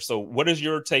weapons there. So what is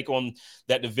your take on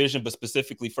that division, but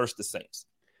specifically first the Saints?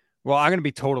 Well, I'm going to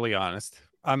be totally honest.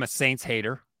 I'm a Saints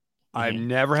hater. I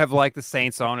never have liked the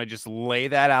Saints. I want to just lay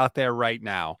that out there right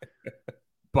now.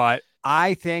 But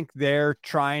I think they're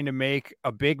trying to make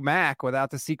a Big Mac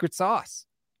without the secret sauce.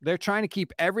 They're trying to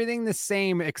keep everything the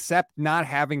same except not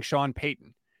having Sean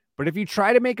Payton. But if you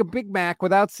try to make a Big Mac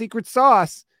without secret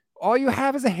sauce, all you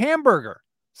have is a hamburger.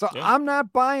 So I'm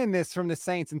not buying this from the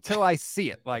Saints until I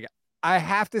see it. Like, I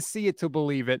have to see it to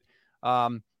believe it.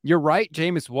 You're right.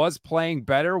 Jameis was playing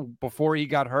better before he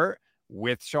got hurt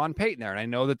with Sean Payton there. And I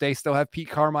know that they still have Pete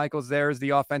Carmichael's there as the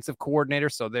offensive coordinator.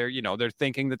 So they're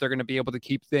thinking that they're going to be able to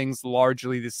keep things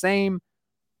largely the same.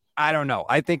 I don't know.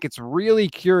 I think it's really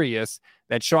curious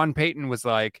that Sean Payton was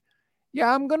like,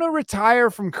 yeah, I'm going to retire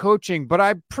from coaching, but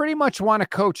I pretty much want to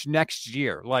coach next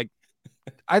year. Like,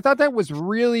 I thought that was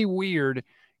really weird.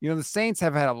 The Saints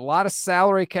have had a lot of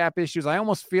salary cap issues. I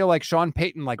almost feel like Sean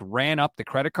Payton ran up the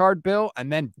credit card bill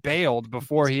and then bailed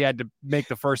before he had to make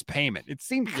the first payment. It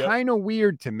seemed kind of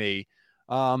weird to me.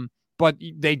 But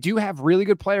they do have really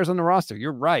good players on the roster.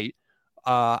 You're right.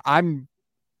 I'm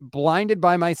blinded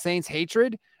by my Saints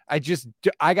hatred. I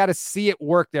got to see it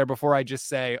work there before I just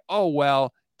say, oh,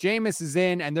 well, Jameis is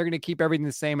in and they're going to keep everything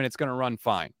the same and it's going to run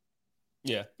fine.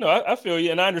 Yeah, no, I feel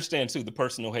you. And I understand too, the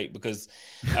personal hate, because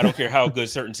I don't care how good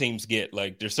certain teams get.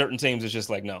 Like, there's certain teams that's just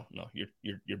like, no,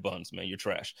 you're buns, man. You're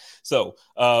trash. So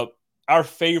our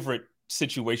favorite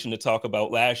situation to talk about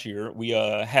last year,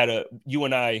 you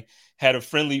and I had a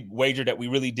friendly wager that we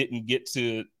really didn't get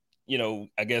to,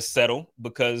 I guess settle,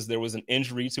 because there was an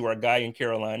injury to our guy in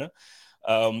Carolina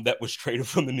that was traded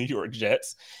from the New York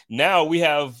Jets. Now we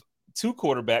have 2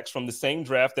 quarterbacks from the same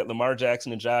draft that Lamar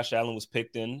Jackson and Josh Allen was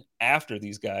picked in after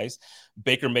these guys.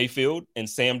 Baker Mayfield and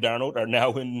Sam Darnold are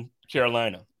now in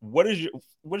Carolina. What is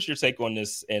your take on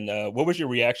this? And what was your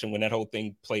reaction when that whole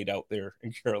thing played out there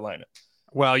in Carolina?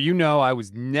 Well, I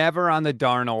was never on the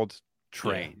Darnold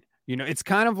train. Yeah. It's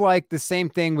kind of like the same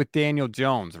thing with Daniel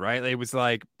Jones, right? It was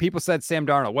like people said Sam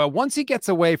Darnold, well, once he gets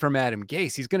away from Adam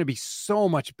Gase, he's going to be so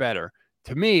much better.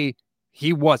 To me,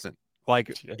 he wasn't.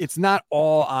 It's not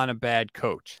all on a bad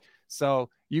coach. So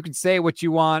you can say what you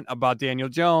want about Daniel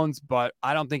Jones, but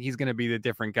I don't think he's going to be the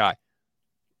different guy.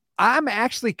 I'm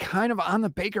actually kind of on the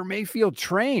Baker Mayfield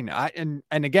train. And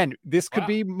again, this could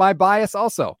be my bias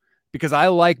also, because I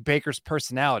like Baker's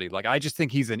personality. I just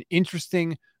think he's an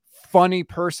interesting, funny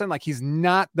person. He's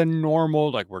not the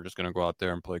normal, we're just going to go out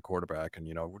there and play quarterback and,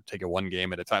 we'll take it one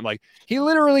game at a time. He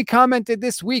literally commented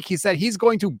this week, he said he's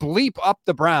going to bleep up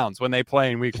the Browns when they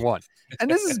play in week 1. And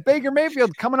this is Baker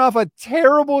Mayfield coming off a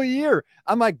terrible year.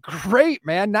 I'm like, great,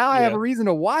 man. Now I have a reason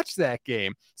to watch that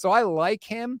game. So I like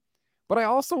him, but I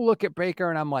also look at Baker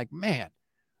and I'm like, man,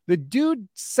 the dude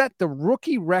set the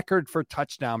rookie record for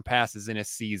touchdown passes in a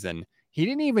season. He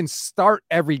didn't even start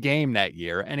every game that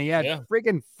year, and he had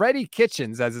friggin' Freddie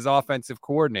Kitchens as his offensive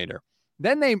coordinator.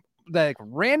 Then they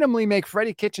randomly make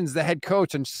Freddie Kitchens the head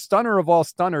coach, and stunner of all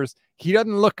stunners, he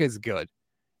doesn't look as good.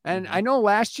 And I know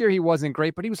last year he wasn't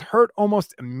great, but he was hurt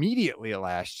almost immediately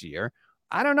last year.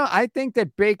 I don't know. I think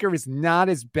that Baker is not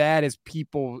as bad as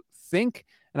people think.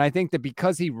 And I think that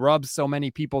because he rubs so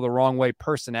many people the wrong way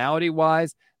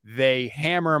personality-wise, they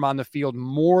hammer him on the field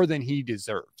more than he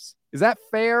deserves. Is that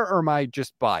fair, or am I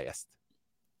just biased?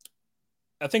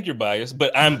 I think you're biased,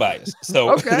 but I'm biased.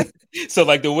 So, okay. So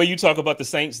like the way you talk about the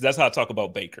Saints, that's how I talk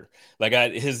about Baker. Like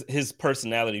his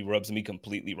personality rubs me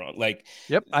completely wrong. Like,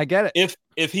 yep, I get it.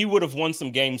 If he would have won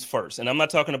some games first, and I'm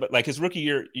not talking about like his rookie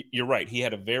year, you're right. He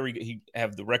had he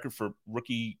have the record for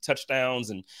rookie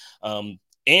touchdowns,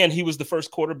 and he was the first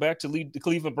quarterback to lead the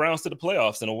Cleveland Browns to the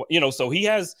playoffs. And, so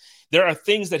there are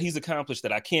things that he's accomplished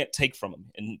that I can't take from him.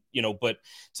 And, but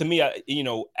to me,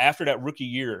 after that rookie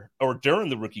year or during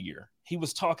the rookie year, he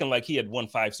was talking like he had won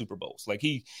 5 Super Bowls. Like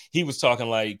he was talking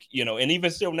like, and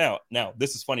even still now,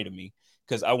 this is funny to me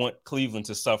because I want Cleveland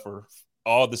to suffer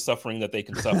all the suffering that they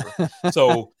can suffer.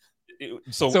 So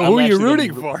who are you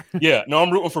rooting for? Yeah, no, I'm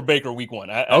rooting for Baker week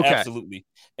 1. I absolutely.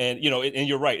 And, and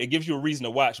you're right. It gives you a reason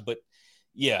to watch, but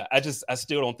yeah, I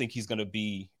still don't think he's going to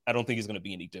be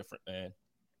any different, man.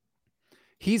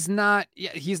 He's not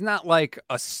like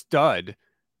a stud,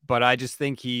 but I just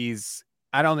think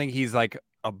I don't think he's like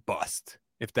a bust,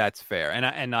 if that's fair.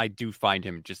 And I do find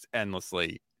him just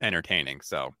endlessly entertaining.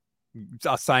 So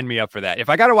I'll sign me up for that. If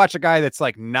I got to watch a guy that's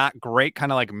like not great,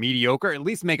 kind of like mediocre, at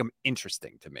least make him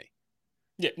interesting to me.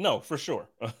 Yeah, no, for sure.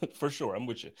 For sure. I'm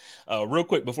with you. Real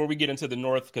quick, before we get into the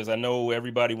North, because I know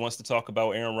everybody wants to talk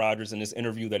about Aaron Rodgers and this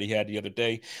interview that he had the other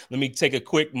day. Let me take a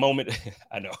quick moment.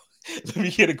 I know. Let me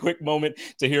get a quick moment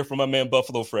to hear from my man,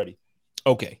 Buffalo Freddie.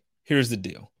 Okay, here's the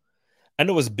deal. I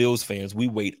know as Bills fans, we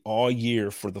wait all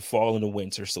year for the fall and the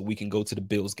winter so we can go to the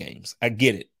Bills games. I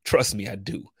get it. Trust me, I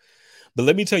do. But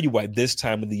let me tell you why this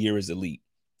time of the year is elite.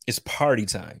 It's party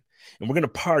time. And we're going to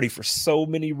party for so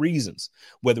many reasons,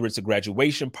 whether it's a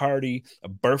graduation party, a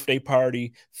birthday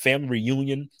party, family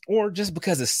reunion, or just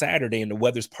because it's Saturday and the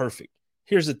weather's perfect.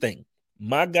 Here's the thing.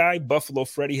 My guy, Buffalo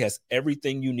Freddie, has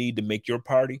everything you need to make your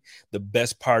party the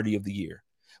best party of the year.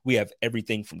 We have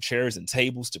everything from chairs and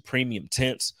tables to premium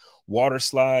tents, water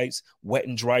slides, wet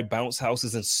and dry bounce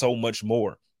houses, and so much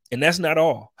more. And that's not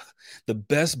all. The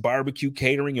best barbecue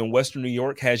catering in Western New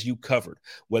York has you covered,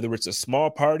 whether it's a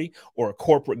small party or a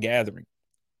corporate gathering.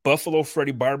 Buffalo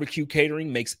Freddie Barbecue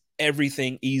Catering makes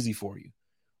everything easy for you.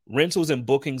 Rentals and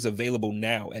bookings available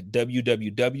now at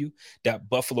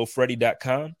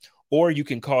www.buffalofreddy.com, or you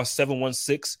can call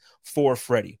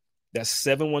 716-4FREDDY. That's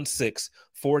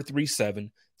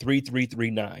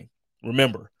 716-437-3339.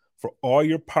 Remember, for all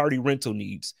your party rental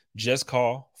needs, just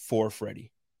call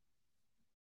 4Freddie.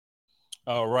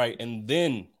 All right. And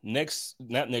then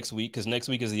not next week, because next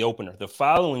week is the opener. The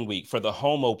following week for the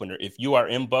home opener, if you are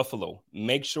in Buffalo,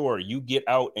 make sure you get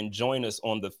out and join us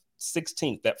on the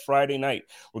 16th, that Friday night.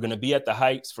 We're going to be at the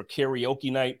Heights for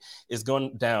karaoke night. It's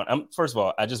going down. First of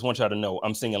all, I just want y'all to know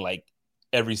I'm singing like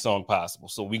every song possible.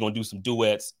 So we're going to do some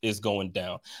duets. It's going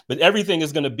down. But everything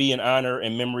is going to be in honor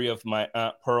and memory of my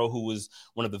Aunt Pearl, who was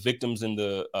one of the victims in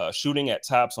the shooting at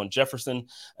Tops on Jefferson.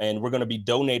 And we're going to be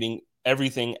donating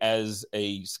everything as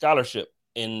a scholarship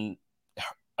in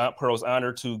Aunt Pearl's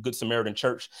honor to Good Samaritan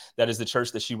Church. That is the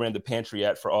church that she ran the pantry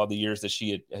at for all the years that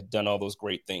she had done all those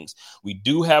great things. We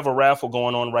do have a raffle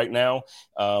going on right now.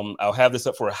 I'll have this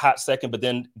up for a hot second, but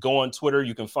then go on Twitter.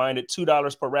 You can find it,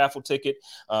 $2 per raffle ticket.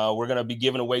 We're going to be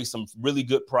giving away some really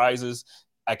good prizes.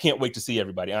 I can't wait to see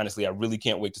everybody. Honestly, I really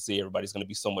can't wait to see everybody. It's going to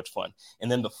be so much fun.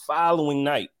 And then the following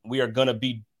night, we are going to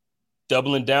be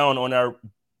doubling down on our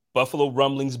Buffalo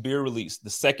Rumblings beer release, the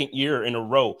second year in a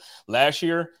row. Last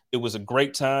year, it was a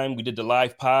great time. We did the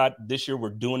live pod. This year, we're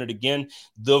doing it again.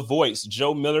 The Voice,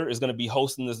 Joe Miller, is going to be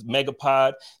hosting this mega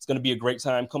pod. It's going to be a great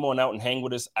time. Come on out and hang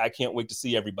with us. I can't wait to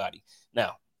see everybody.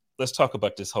 Now, let's talk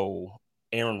about this whole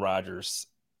Aaron Rodgers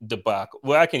debacle.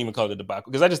 Well, I can't even call it a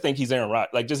debacle because I just think he's Aaron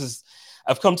Rodgers. Like,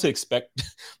 I've come to expect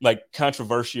like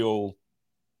controversial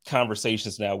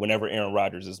conversations now whenever Aaron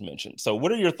Rodgers is mentioned. So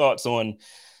what are your thoughts on –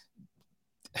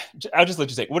 I'll just let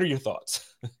you say, what are your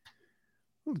thoughts?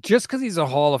 Just because he's a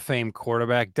Hall of Fame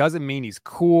quarterback doesn't mean he's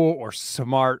cool or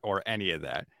smart or any of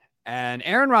that. And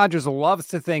Aaron Rodgers loves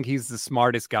to think he's the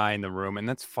smartest guy in the room, and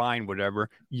that's fine, whatever.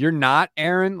 You're not,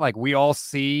 Aaron. Like, we all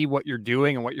see what you're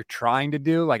doing and what you're trying to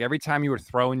do. Like, every time you were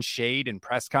throwing shade in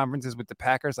press conferences with the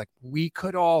Packers, like, we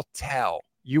could all tell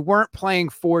you weren't playing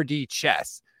 4D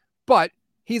chess, but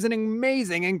he's an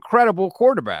amazing, incredible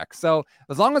quarterback. So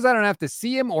as long as I don't have to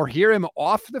see him or hear him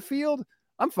off the field,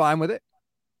 I'm fine with it.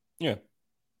 Yeah.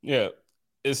 Yeah.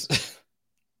 It's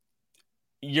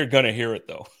you're gonna hear it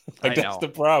though. Like that's the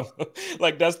problem.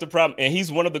 Like that's the problem. And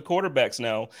he's one of the quarterbacks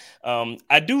now.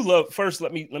 I do love first,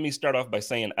 let me start off by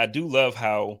saying I do love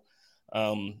how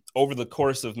over the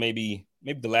course of maybe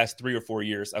the last 3 or 4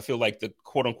 years, I feel like the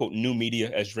quote unquote new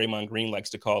media, as Draymond Green likes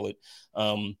to call it,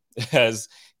 has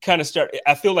kind of started.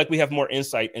 I feel like we have more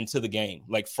insight into the game,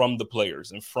 like from the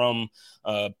players and from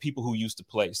people who used to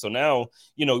play. So now,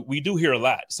 we do hear a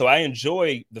lot. So I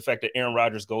enjoy the fact that Aaron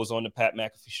Rodgers goes on the Pat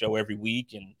McAfee show every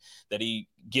week and that he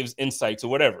gives insights or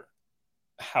whatever.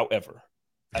 However,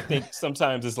 I think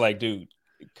sometimes it's like, dude,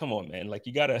 come on, man. Like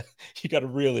you gotta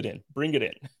reel it in, bring it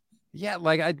in. Yeah,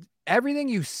 like everything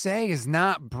you say is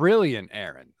not brilliant,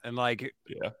 Aaron. And like,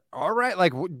 yeah, all right,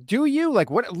 like, do you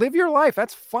like what? Live your life.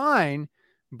 That's fine,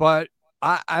 but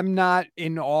I'm not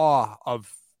in awe of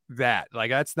that.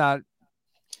 Like, that's not.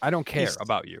 I don't care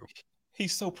about you.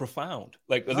 He's so profound.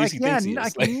 Like at least he thinks he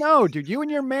is. No, dude, you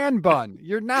and your man bun.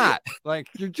 You're not. Like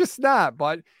you're just not.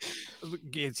 But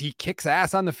he kicks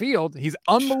ass on the field. He's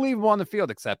unbelievable on the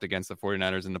field, except against the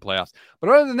 49ers in the playoffs. But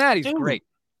other than that, he's great.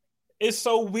 It's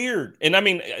so weird. And I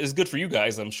mean, it's good for you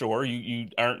guys, I'm sure. You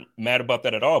aren't mad about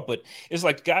that at all. But it's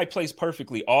like guy plays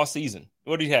perfectly all season.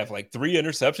 What do you have? Like 3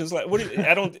 interceptions? Like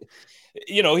I don't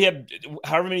he had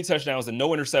however many touchdowns and no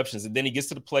interceptions. And then he gets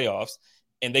to the playoffs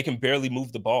and they can barely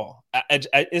move the ball.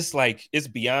 It's like it's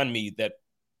beyond me that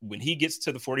when he gets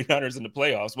to the 49ers in the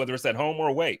playoffs, whether it's at home or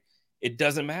away, it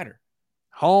doesn't matter.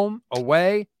 Home,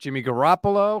 away, Jimmy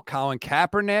Garoppolo, Colin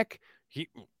Kaepernick.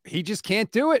 He just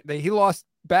can't do it. He lost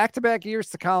back-to-back years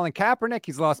to Colin Kaepernick.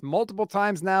 He's lost multiple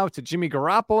times now to Jimmy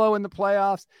Garoppolo in the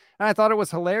playoffs. And I thought it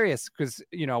was hilarious because,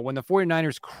 when the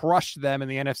 49ers crushed them in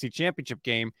the NFC Championship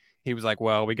game, he was like,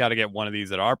 well, we got to get one of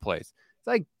these at our place. It's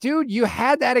like, dude, you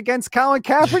had that against Colin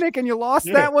Kaepernick and you lost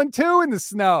that one too in the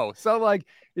snow. So, like,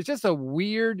 it's just a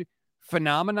weird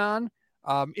phenomenon.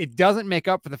 It doesn't make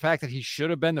up for the fact that he should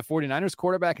have been the 49ers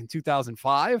quarterback in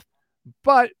 2005,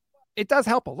 but it does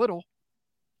help a little.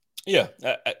 Yeah,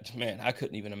 man, I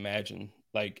couldn't even imagine.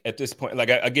 Like at this point,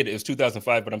 like I get it, it was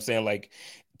 2005, but I'm saying like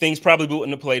things probably wouldn't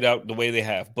have played out the way they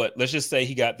have. But let's just say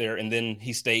he got there and then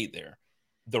he stayed there.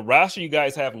 The roster you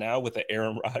guys have now with the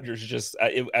Aaron Rodgers,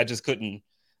 I just couldn't.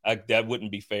 That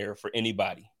wouldn't be fair for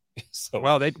anybody. So,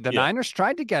 well, the Niners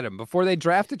tried to get him before they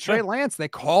drafted Trey Lance. They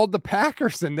called the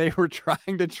Packers and they were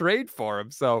trying to trade for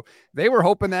him, so they were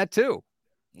hoping that too.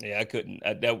 Yeah, I couldn't.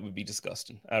 That would be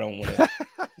disgusting. I don't want to.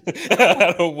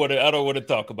 I don't want to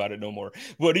talk about it no more.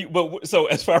 But so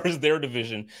as far as their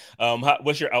division,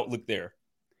 what's your outlook there?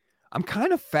 I'm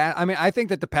kind of fat. I mean, I think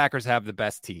that the Packers have the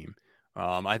best team.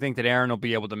 I think that Aaron will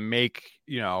be able to make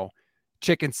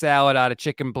chicken salad out of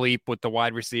chicken bleep with the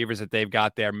wide receivers that they've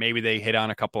got there. Maybe they hit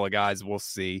on a couple of guys. We'll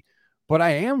see. But I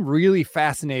am really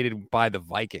fascinated by the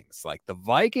Vikings. Like the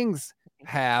Vikings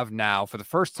have now, for the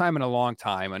first time in a long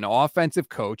time, an offensive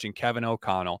coach in Kevin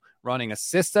O'Connell running a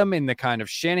system in the kind of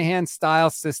Shanahan style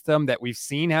system that we've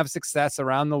seen have success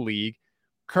around the league.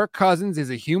 Kirk Cousins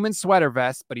is a human sweater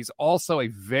vest, but he's also a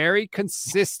very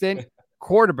consistent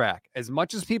quarterback. As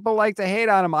much as people like to hate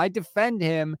on him, I defend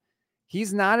him.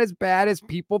 He's not as bad as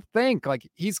people think. Like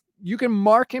you can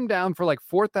mark him down for like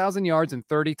 4,000 yards and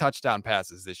 30 touchdown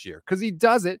passes this year because he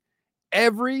does it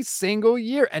every single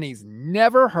year and he's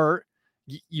never hurt.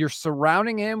 You're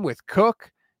surrounding him with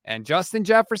Cook and Justin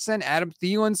Jefferson. Adam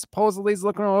Thielen supposedly is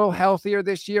looking a little healthier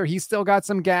this year. He's still got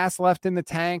some gas left in the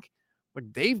tank,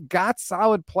 but they've got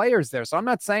solid players there. So I'm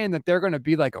not saying that they're going to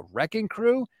be like a wrecking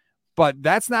crew, but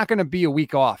that's not going to be a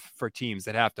week off for teams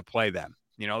that have to play them.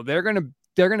 They're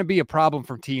going to be a problem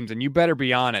for teams and you better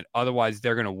be on it. Otherwise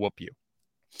they're going to whoop you.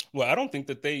 Well, I don't think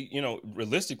that they,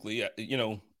 realistically, I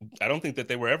don't think that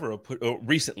they were ever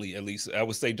recently, at least I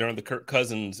would say during the Kirk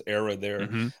Cousins era there.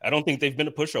 Mm-hmm. I don't think they've been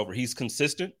a pushover. He's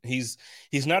consistent. He's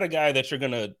not a guy that you're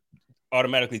going to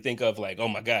automatically think of like, oh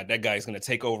my God, that guy's going to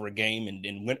take over a game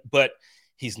and win, but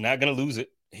he's not going to lose it.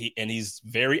 He's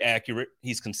very accurate.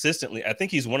 He's consistently, I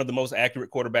think he's one of the most accurate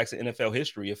quarterbacks in NFL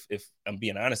history. If I'm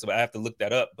being honest, I have to look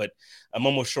that up, but I'm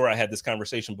almost sure I had this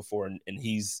conversation before and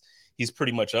he's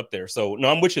pretty much up there. So no,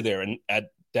 I'm with you there. And at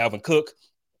Dalvin Cook,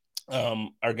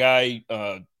 our guy,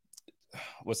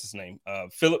 what's his name?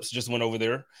 Phillips just went over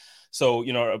there. So,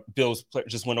 Bill's player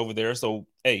just went over there. So,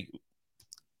 hey,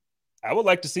 I would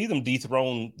like to see them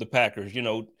dethrone the Packers. You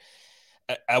know,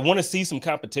 I want to see some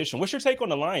competition. What's your take on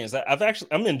the Lions?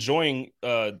 I'm enjoying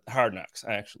Hard Knocks,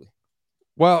 actually.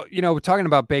 Well, we're talking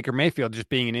about Baker Mayfield just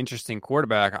being an interesting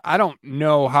quarterback. I don't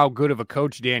know how good of a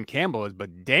coach Dan Campbell is,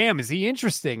 but damn, is he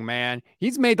interesting, man.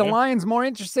 He's made the Lions more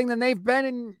interesting than they've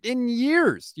been in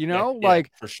years,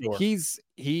 like for sure.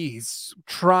 He's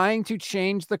trying to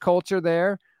change the culture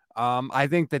there. I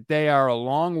think that they are a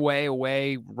long way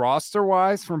away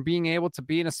roster-wise from being able to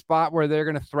be in a spot where they're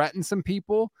going to threaten some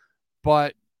people,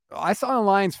 but I saw the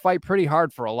Lions fight pretty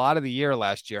hard for a lot of the year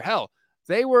last year. Hell,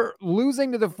 they were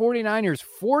losing to the 49ers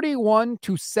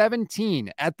 41-17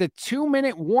 at the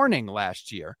 2-minute warning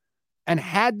last year and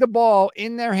had the ball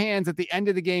in their hands at the end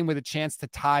of the game with a chance to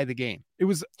tie the game.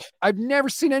 I've never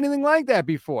seen anything like that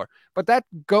before, but that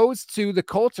goes to the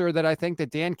culture that I think that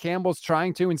Dan Campbell's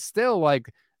trying to instill.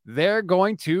 Like, they're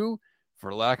going to,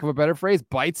 for lack of a better phrase,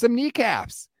 bite some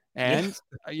kneecaps, and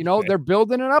they're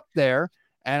building it up there.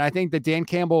 And I think that Dan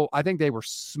Campbell, I think they were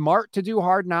smart to do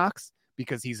Hard Knocks,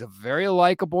 because he's a very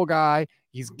likable guy.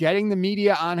 He's getting the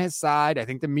media on his side. I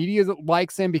think the media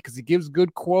likes him because he gives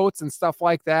good quotes and stuff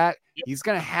like that. Yep. He's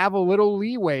going to have a little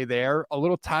leeway there, a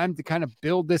little time to kind of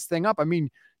build this thing up. I mean,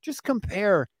 just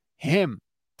compare him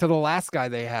to the last guy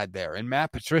they had there, and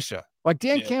Matt Patricia. Like,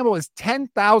 Dan Campbell is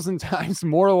 10,000 times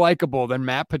more likable than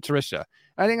Matt Patricia.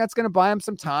 I think that's going to buy him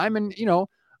some time. And,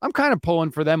 I'm kind of pulling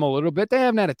for them a little bit. They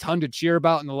haven't had a ton to cheer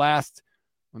about in the last,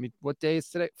 what day is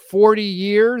today? 40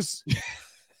 years.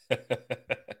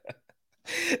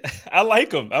 I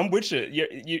like him. I'm with you.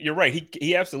 You're right.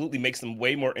 He absolutely makes them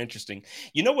way more interesting.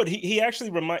 You know what? He actually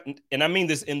and I mean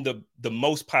this in the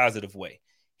most positive way.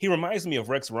 He reminds me of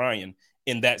Rex Ryan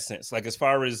in that sense, like as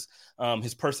far as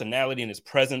his personality and his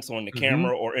presence on the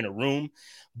camera or in a room.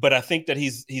 But I think that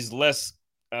he's less.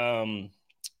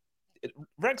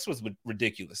 Rex was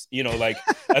ridiculous, like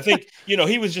I think,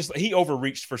 he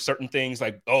overreached for certain things,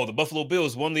 like, oh, the Buffalo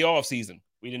Bills won the offseason.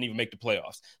 We didn't even make the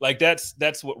playoffs. Like,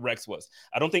 that's what Rex was.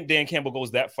 I don't think Dan Campbell goes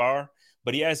that far,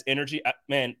 but he has energy.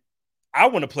 I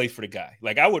want to play for the guy.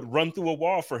 Like, I would run through a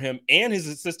wall for him and his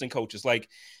assistant coaches. Like,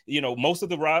 most of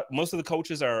the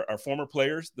coaches are former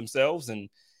players themselves. And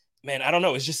man, I don't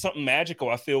know. It's just something magical,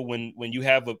 I feel, when you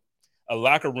have a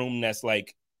locker room that's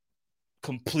like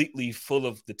completely full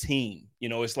of the team.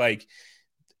 It's like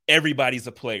everybody's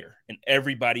a player and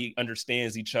everybody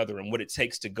understands each other and what it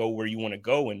takes to go where you want to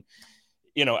go. And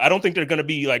I don't think they're going to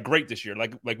be like great this year.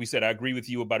 Like we said, I agree with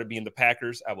you about it being the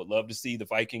Packers. I would love to see the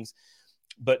Vikings,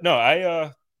 but no,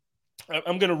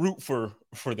 I'm going to root for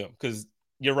them, because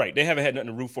you're right. They haven't had nothing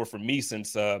to root for me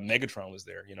since Megatron was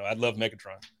there. I love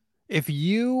Megatron. If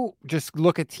you just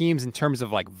look at teams in terms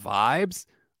of like vibes,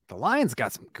 the Lions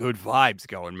got some good vibes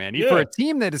going, man. Yeah. For a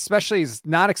team that especially is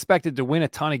not expected to win a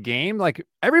ton of games, like,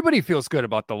 everybody feels good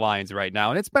about the Lions right now.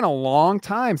 And it's been a long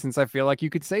time since I feel like you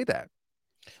could say that.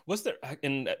 What's there?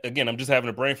 And again, I'm just having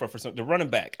a brain fart for the running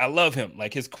back. I love him.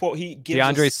 Like, his quote, he gives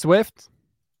DeAndre Swift.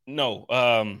 No,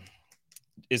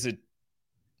 is it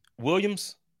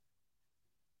Williams?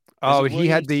 He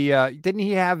had the didn't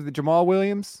he have the Jamal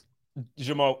Williams?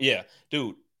 Jamal, yeah,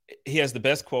 dude. He has the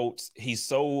best quotes. He's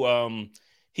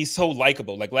so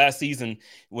likable. Like last season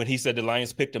when he said the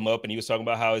Lions picked him up and he was talking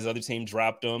about how his other team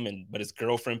dropped him, but his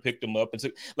girlfriend picked him up. And so,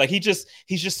 like, he's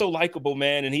just so likable,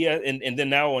 man. And and then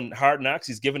now on Hard Knocks,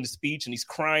 he's giving the speech and he's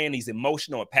crying. He's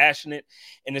emotional and passionate.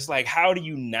 And it's like, how do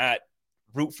you not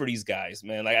root for these guys,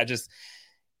 man? Like, I just,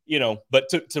 but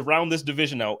to round this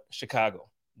division out, Chicago,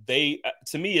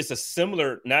 to me, it's a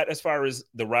similar, not as far as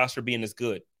the roster being as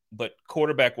good, but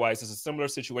quarterback-wise, it's a similar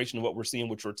situation to what we're seeing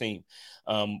with your team.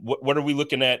 What are we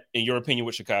looking at, in your opinion,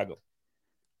 with Chicago?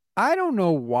 I don't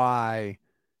know why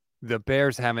the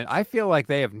Bears haven't. I feel like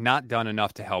they have not done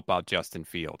enough to help out Justin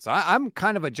Fields. I'm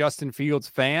kind of a Justin Fields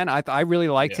fan. I really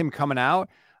liked him coming out.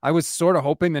 I was sort of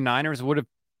hoping the Niners would have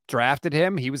drafted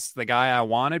him. He was the guy I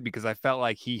wanted because I felt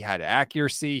like he had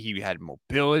accuracy. He had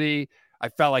mobility. I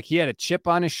felt like he had a chip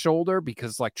on his shoulder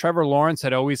because, like, Trevor Lawrence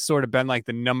had always sort of been like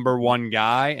the number one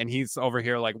guy. And he's over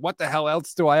here like, what the hell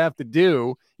else do I have to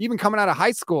do? Even coming out of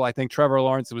high school, I think Trevor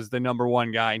Lawrence was the number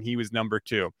one guy and he was number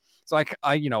two. So I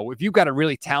if you've got a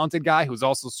really talented guy who's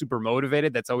also super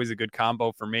motivated, that's always a good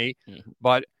combo for me. Mm-hmm.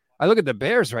 But I look at the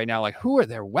Bears right now, like, who are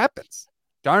their weapons?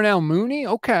 Darnell Mooney.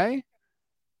 Okay.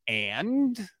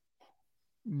 And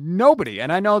nobody.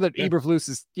 And I know that Eberflus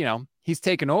is, he's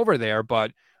taken over there,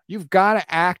 but you've got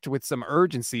to act with some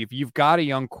urgency if you've got a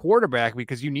young quarterback,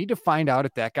 because you need to find out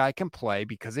if that guy can play,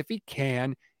 because if he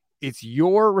can, it's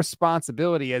your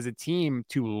responsibility as a team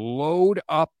to load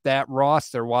up that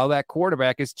roster while that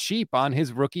quarterback is cheap on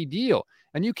his rookie deal.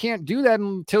 And you can't do that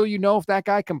until you know if that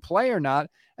guy can play or not.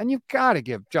 And you've got to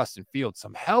give Justin Fields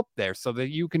some help there so that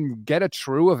you can get a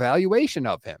true evaluation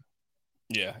of him.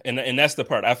 Yeah, and that's the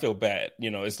part I feel bad.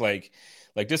 It's like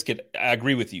this kid. I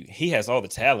agree with you. He has all the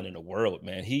talent in the world,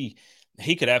 man. He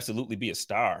could absolutely be a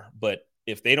star, but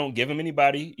if they don't give him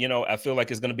anybody, I feel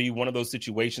like it's going to be one of those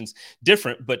situations,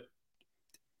 different, but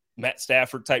Matt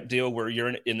Stafford type deal where you're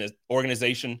in the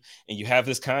organization and you have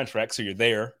this contract, so you're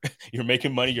there, you're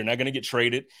making money, you're not going to get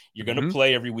traded, you're going to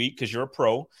play every week because you're a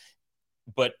pro.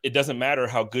 But it doesn't matter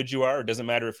how good you are. It doesn't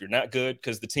matter if you're not good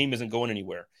because the team isn't going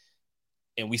anywhere.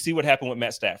 And we see what happened with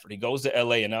Matt Stafford. He goes to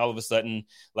LA and all of a sudden,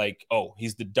 like, oh,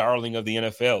 he's the darling of the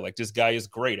NFL. Like, this guy is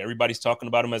great. Everybody's talking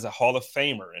about him as a Hall of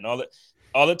Famer and all that.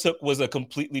 All it took was a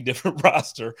completely different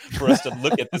roster for us to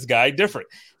look at this guy different.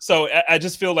 So I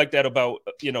just feel like that about,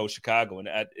 Chicago, and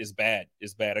it's bad.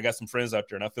 It's bad. I got some friends out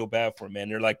there and I feel bad for them, man.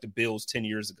 They're like the Bills 10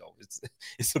 years ago.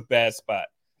 It's a bad spot.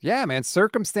 Yeah, man.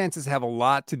 Circumstances have a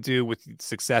lot to do with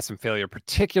success and failure,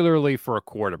 particularly for a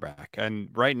quarterback. And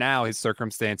right now, his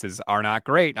circumstances are not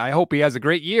great. I hope he has a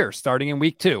great year starting in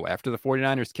week 2 after the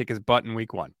 49ers kick his butt in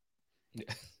week 1.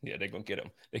 Yeah, they're going to get him.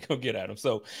 They're going to get at him.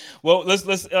 So, well, let's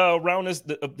round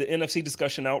the NFC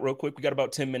discussion out real quick. We got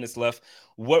about 10 minutes left.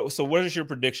 What is your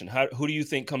prediction? Who do you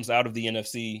think comes out of the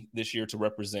NFC this year to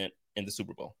represent in the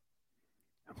Super Bowl?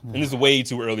 And this is way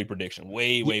too early prediction.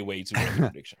 Way too early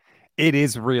prediction. It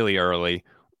is really early.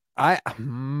 I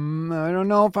don't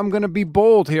know if I'm going to be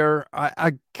bold here.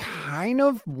 I kind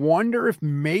of wonder if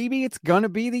maybe it's going to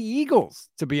be the Eagles,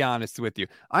 to be honest with you.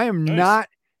 I am not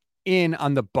in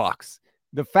on the Bucs.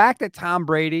 The fact that Tom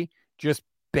Brady just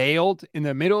bailed in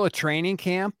the middle of training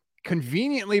camp,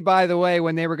 conveniently, by the way,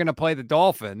 when they were going to play the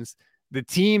Dolphins, the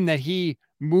team that he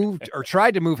moved or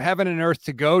tried to move heaven and earth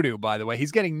to go to, by the way,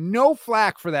 he's getting no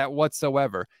flack for that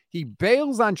whatsoever. He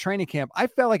bails on training camp. I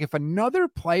felt like if another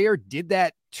player did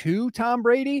that to Tom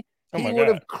Brady, he would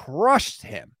have crushed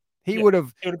him. He would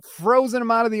have frozen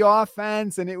him out of the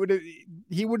offense, and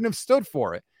he wouldn't have stood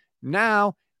for it.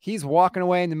 Now he's walking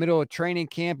away in the middle of training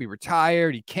camp. He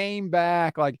retired. He came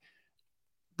back. Like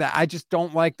that. I just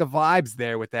don't like the vibes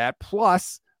there with that.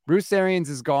 Plus, Bruce Arians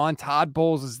is gone. Todd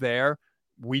Bowles is there.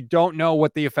 We don't know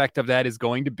what the effect of that is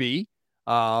going to be.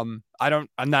 I'm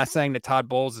not saying that Todd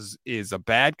Bowles is a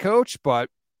bad coach, but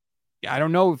I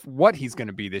don't know what he's going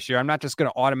to be this year. I'm not just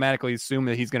going to automatically assume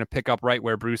that he's going to pick up right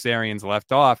where Bruce Arians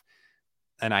left off.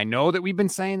 And I know that we've been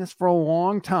saying this for a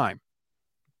long time,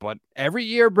 but every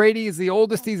year Brady is the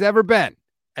oldest he's ever been.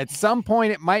 At some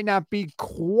point, it might not be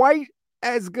quite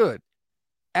as good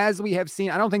as we have seen.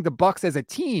 I don't think the Bucs as a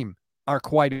team are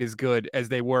quite as good as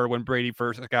they were when Brady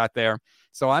first got there.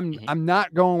 So I'm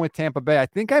not going with Tampa Bay. I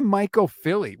think I might go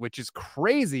Philly, which is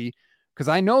crazy because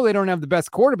I know they don't have the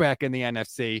best quarterback in the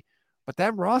NFC, but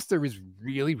that roster is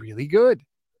really, really good.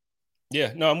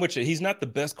 Yeah, no, I'm with you. He's not the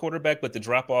best quarterback, but the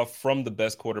drop off from the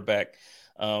best quarterback,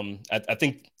 I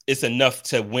think it's enough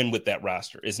to win with that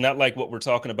roster. It's not like what we're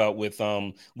talking about with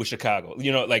Chicago.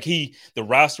 Like the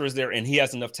roster is there and he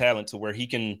has enough talent to where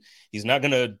he's not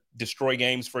going to destroy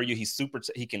games for you.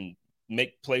 He can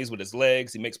make plays with his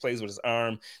legs. He makes plays with his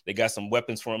arm. They got some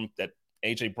weapons for him. That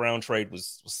AJ Brown trade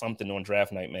was something on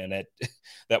draft night, man.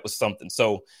 That was something.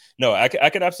 So no, I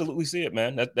could absolutely see it,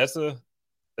 man. That's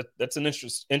an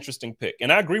interesting pick.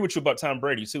 And I agree with you about Tom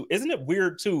Brady too. Isn't it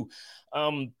weird too?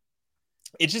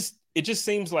 It just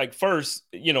seems like first,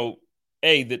 the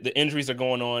injuries are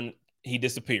going on. He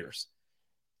disappears.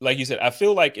 Like you said, I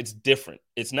feel like it's different.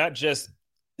 It's not just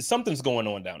something's going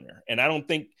on down there. And I don't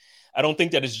think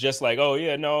that it's just like, oh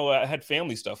yeah, no, I had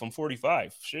family stuff. I'm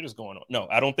 45. Shit is going on. No,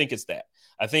 I don't think it's that.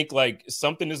 I think like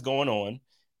something is going on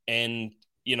and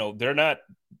they're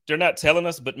not telling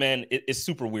us, but man, it's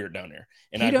super weird down there.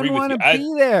 And I agree with you.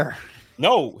 Be there.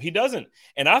 No, he doesn't.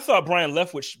 And I thought Brian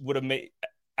Leftwich would have made.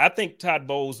 I think Todd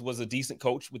Bowles was a decent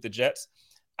coach with the Jets.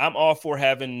 I'm all for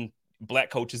having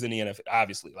black coaches in the NFL.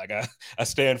 Obviously, like I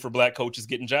stand for black coaches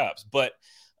getting jobs. But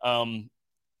out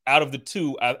of the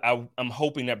two, I'm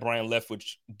hoping that Brian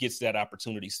Leftwich gets that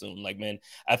opportunity soon. Like, man,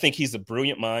 I think he's a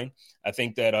brilliant mind. I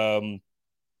think that,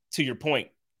 to your point,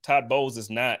 Todd Bowles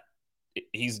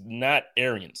he's not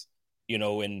Arians,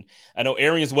 and I know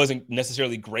Arians wasn't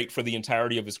necessarily great for the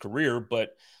entirety of his career,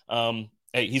 but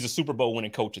hey, he's a Super Bowl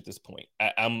winning coach at this point.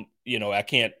 I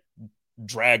can't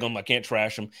drag him. I can't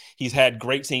trash him. He's had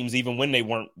great teams even when they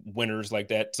weren't winners like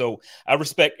that. So I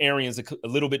respect Arians a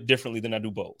little bit differently than I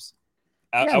do Bowles.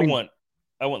 I want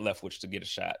Leftwich to get a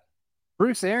shot.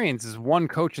 Bruce Arians is one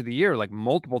coach of the year like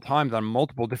multiple times on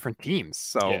multiple different teams.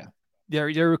 So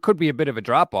there could be a bit of a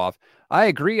drop off. I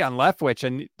agree on Leftwich.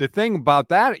 And the thing about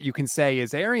that you can say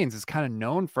is Arians is kind of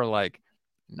known for like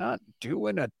not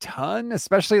doing a ton,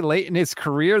 especially late in his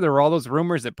career. There were all those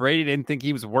rumors that Brady didn't think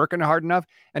he was working hard enough.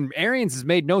 And Arians has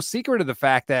made no secret of the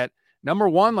fact that, number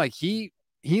one, like he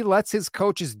lets his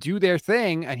coaches do their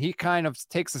thing and he kind of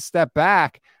takes a step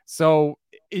back. So,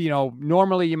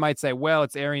 normally you might say, well,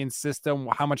 it's Arians' system.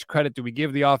 How much credit do we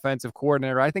give the offensive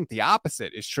coordinator? I think the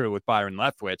opposite is true with Byron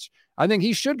Leftwich. I think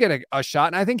he should get a shot,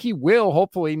 and I think he will,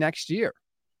 hopefully, next year.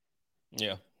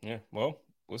 Yeah. Well,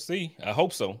 we'll see. I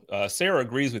hope so. Sarah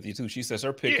agrees with you, too. She says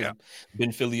her pick has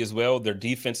been Philly as well. Their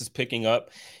defense is picking up,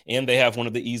 and they have one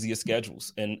of the easiest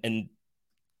schedules. And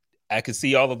I could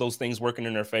see all of those things working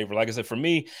in their favor. Like I said, for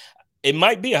me, it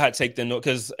might be a hot take then,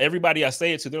 because everybody I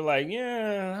say it to, they're like,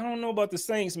 yeah, I don't know about the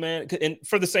Saints, man. And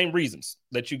for the same reasons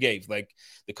that you gave, like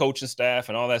the coaching staff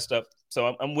and all that stuff.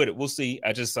 So I'm with it. We'll see.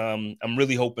 I just I'm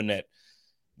really hoping that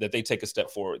they take a step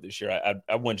forward this year.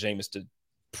 I want Jameis to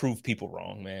prove people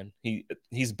wrong, man.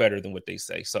 He's better than what they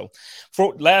say. So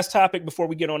for last topic before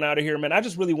we get on out of here, man, I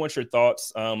just really want your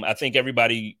thoughts. I think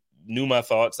everybody knew my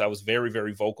thoughts. I was very,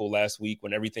 very vocal last week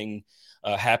when everything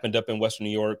happened up in Western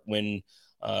New York, when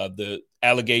the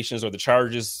allegations or the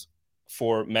charges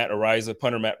for Matt Araiza,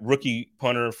 rookie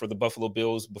punter for the Buffalo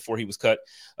Bills before he was cut.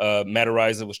 Matt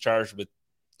Araiza was charged with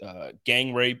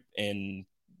gang rape and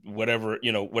whatever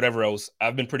else.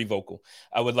 I've been pretty vocal.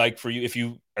 I would like for you, if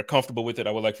you are comfortable with it,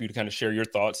 I would like for you to kind of share your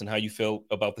thoughts and how you feel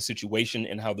about the situation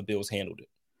and how the Bills handled it.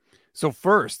 So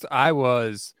first, I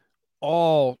was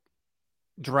all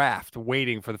draft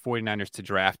waiting for the 49ers to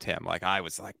draft him. Like, I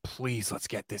was like, please, let's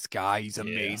get this guy. He's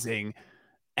amazing.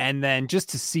 And then just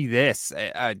to see this,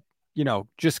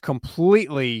 just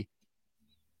completely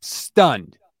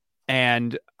stunned.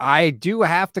 And I do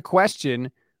have to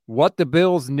question what the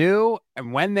Bills knew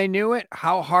and when they knew it.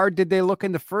 How hard did they look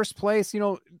in the first place?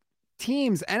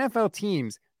 NFL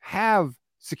teams have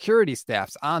security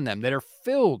staffs on them that are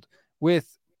filled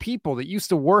with people that used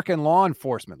to work in law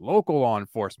enforcement, local law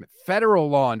enforcement, federal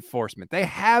law enforcement. They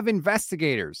have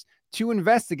investigators to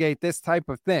investigate this type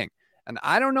of thing. And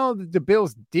I don't know that the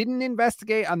Bills didn't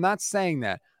investigate. I'm not saying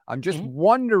that. I'm just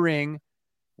wondering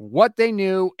what they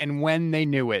knew and when they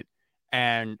knew it.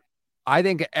 And I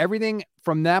think everything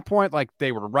from that point, like,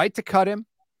 they were right to cut him,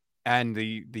 and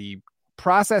the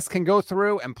process can go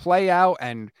through and play out.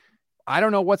 And I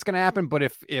don't know what's going to happen, but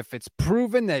if it's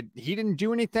proven that he didn't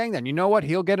do anything, then you know what?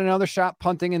 He'll get another shot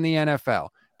punting in the NFL.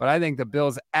 But I think the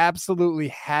Bills absolutely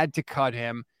had to cut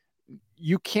him.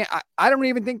 You can't. I don't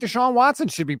even think Deshaun Watson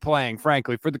should be playing,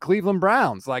 frankly, for the Cleveland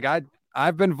Browns. Like,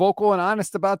 I've been vocal and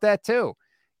honest about that too.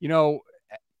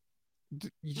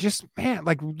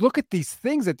 Look at these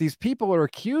things that these people are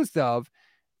accused of.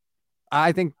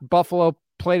 I think Buffalo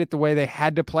played it the way they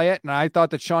had to play it, and I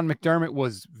thought that Sean McDermott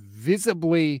was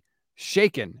visibly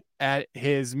shaken at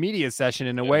his media session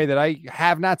in a way that I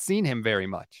have not seen him very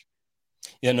much.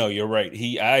 Yeah, no, you're right.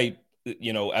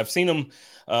 I've seen him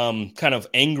kind of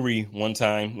angry one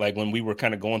time, like when we were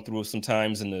kind of going through some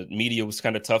times and the media was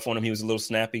kind of tough on him. He was a little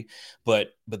snappy, but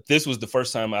this was the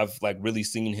first time I've like really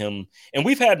seen him. And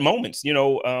we've had moments,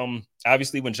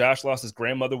 obviously when Josh lost his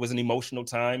grandmother was an emotional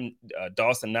time.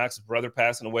 Dawson Knox's brother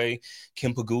passing away,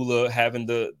 Kim Pagula having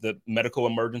the medical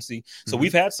emergency. So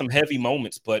we've had some heavy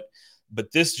moments, but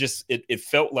this just, it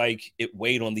felt like it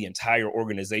weighed on the entire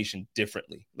organization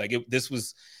differently. Like this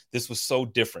was so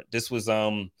different. This was,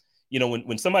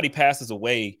 when somebody passes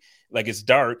away, like, it's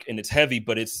dark and it's heavy,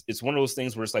 but it's one of those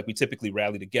things where it's like we typically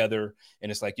rally together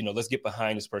and it's like, let's get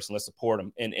behind this person, let's support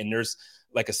them. And there's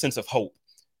like a sense of hope.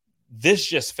 This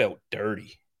just felt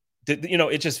dirty.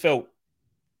 It just felt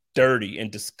dirty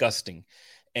and disgusting.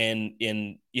 And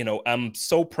I'm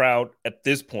so proud at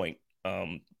this point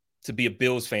to be a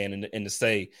Bills fan and to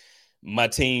say my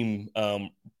team,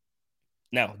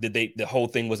 now, the whole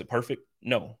thing, was it perfect?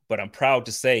 No, but I'm proud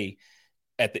to say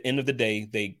at the end of the day,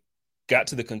 they got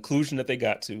to the conclusion that they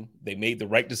got to. They made the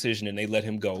right decision and they let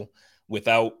him go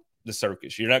without the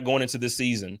circus. You're not going into this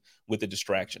season with a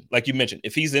distraction. Like you mentioned,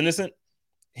 if he's innocent,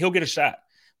 he'll get a shot.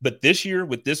 But this year,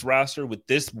 with this roster, with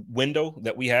this window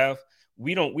that we have,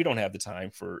 we don't have the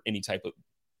time for any type of,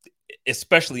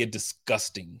 especially a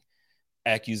disgusting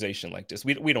accusation like this.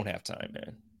 We don't have time,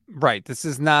 man. Right. This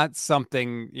is not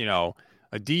something,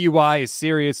 a DUI is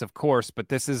serious, of course, but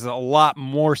this is a lot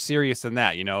more serious than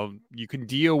that. You can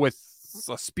deal with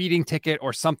a speeding ticket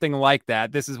or something like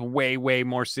that. This is way, way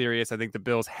more serious. I think the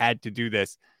Bills had to do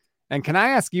this. And can I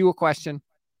ask you a question?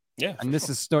 Yeah. And this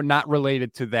is not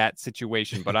related to that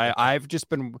situation, but I've just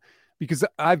been, because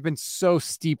I've been so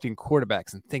steeped in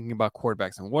quarterbacks and thinking about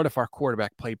quarterbacks and what if our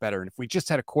quarterback played better? And if we just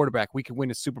had a quarterback, we could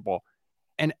win a Super Bowl.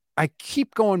 And I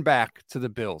keep going back to the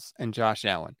Bills and Josh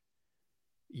Allen.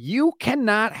 You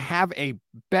cannot have a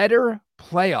better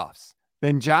playoffs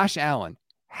than Josh Allen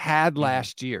had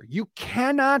last year. You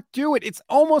cannot do it. It's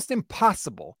almost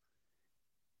impossible.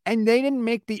 And they didn't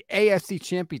make the AFC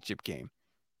Championship game.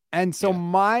 And so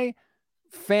my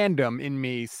fandom in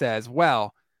me says,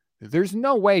 well, there's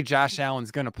no way Josh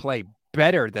Allen's going to play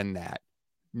better than that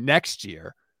next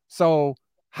year. So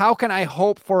how can I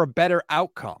hope for a better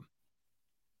outcome?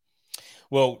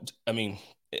 Well, I mean,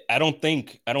 I don't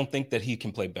think that he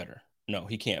can play better. No,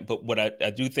 he can't. But what I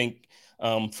do think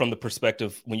from the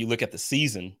perspective, when you look at the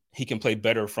season, he can play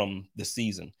better from the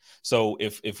season. So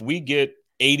if we get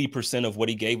 80% of what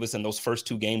he gave us in those first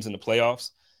 2 games in the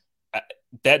playoffs,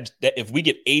 that if we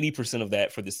get 80% of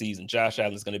that for the season, Josh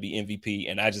Allen is going to be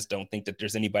MVP. And I just don't think that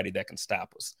there's anybody that can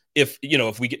stop us. If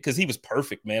we get, because he was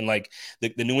perfect, man. Like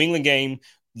the New England game,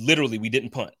 literally we didn't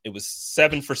punt. It was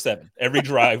 7 for 7 every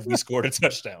drive. We scored a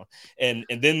touchdown. And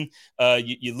then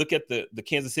you look at the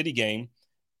Kansas City game.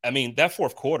 I mean, that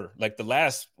fourth quarter, like the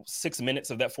last 6 minutes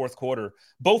of that fourth quarter,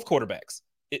 both quarterbacks,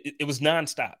 it was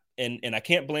nonstop. And I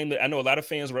can't blame that. I know a lot of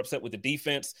fans were upset with the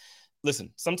defense.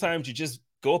 Listen, sometimes you just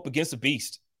go up against a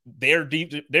beast. Their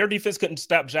defense couldn't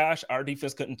stop Josh. Our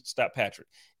defense couldn't stop Patrick.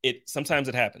 Sometimes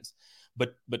it happens.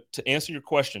 But to answer your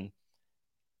question,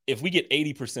 if we get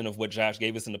 80% of what Josh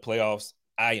gave us in the playoffs,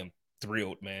 I am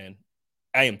thrilled, man.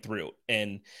 I am thrilled.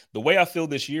 And the way I feel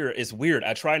this year is weird.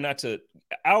 I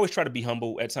always try to be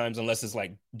humble at times, unless it's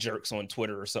like jerks on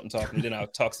Twitter or something talking, and then I'll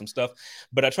talk some stuff.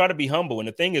 But I try to be humble. And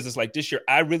the thing is, it's like this year,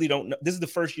 I really don't know. This is the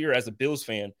first year as a Bills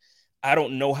fan. I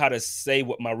don't know how to say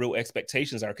what my real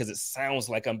expectations are, because it sounds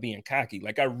like I'm being cocky.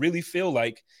 Like, I really feel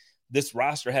like this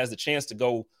roster has the chance to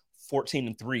go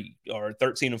 14-3 or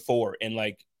 13-4. And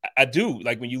like, I do.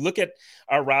 Like, when you look at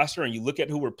our roster and you look at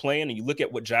who we're playing and you look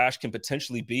at what Josh can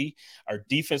potentially be, our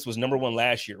defense was number 1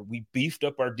 last year. We beefed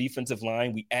up our defensive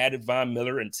line. We added Von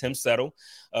Miller and Tim Settle.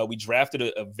 We drafted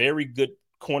a very good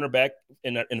cornerback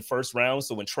in the first round.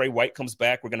 So when Trey White comes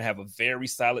back, we're going to have a very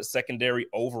solid secondary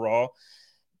overall.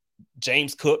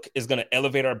 James Cook is going to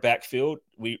elevate our backfield.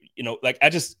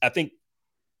 I think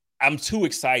I'm too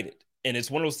excited. And it's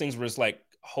one of those things where it's like,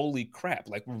 holy crap,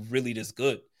 like, we're really this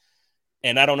good.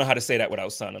 And I don't know how to say that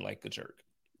without sounding like a jerk.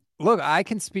 Look, I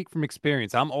can speak from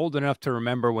experience. I'm old enough to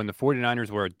remember when the 49ers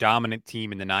were a dominant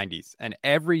team in the 90s. And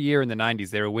every year in the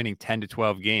 90s, they were winning 10 to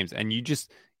 12 games. And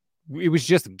it was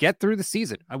just get through the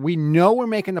season. We know we're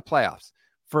making the playoffs.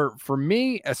 For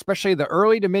me, especially the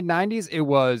early to mid 90s, it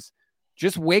was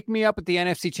just wake me up at the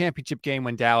NFC Championship game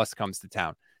when Dallas comes to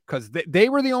town. Because they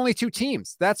were the only 2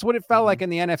 teams. That's what it felt like in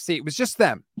the NFC. It was just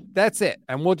them. That's it.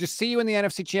 And we'll just see you in the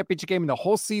NFC Championship game, and the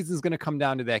whole season is going to come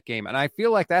down to that game. And I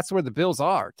feel like that's where the Bills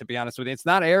are, to be honest with you. It's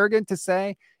not arrogant to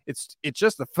say. It's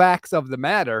just the facts of the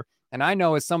matter. And I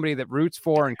know, as somebody that roots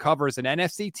for and covers an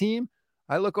NFC team,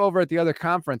 I look over at the other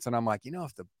conference and I'm like,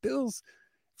 if the Bills,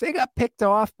 if they got picked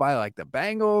off by like the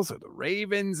Bengals or the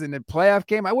Ravens in the playoff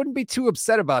game, I wouldn't be too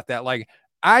upset about that. Like,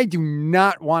 I do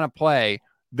not want to play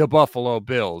the Buffalo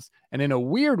Bills. And in a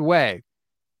weird way,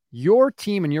 your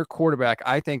team and your quarterback,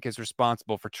 I think, is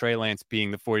responsible for Trey Lance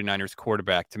being the 49ers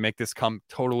quarterback to make this come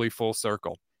totally full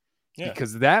circle. Yeah.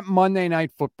 Because that Monday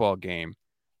Night Football game,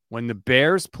 when the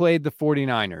Bears played the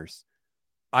 49ers,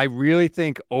 I really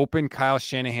think opened Kyle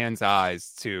Shanahan's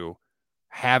eyes to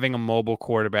having a mobile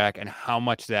quarterback and how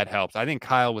much that helps. I think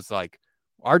Kyle was like,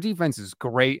 our defense is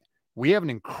great. We have an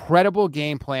incredible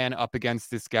game plan up against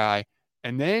this guy.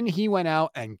 And then he went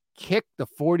out and kicked the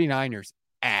 49ers'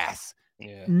 ass.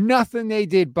 Yeah. Nothing they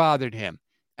did bothered him.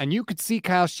 And you could see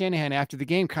Kyle Shanahan after the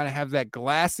game kind of have that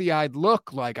glassy-eyed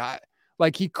look, like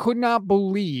he could not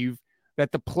believe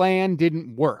that the plan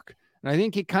didn't work. And I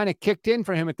think it kind of kicked in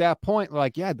for him at that point.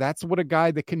 Like, yeah, that's what a guy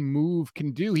that can move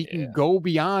can do. He can go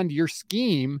beyond your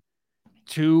scheme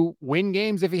to win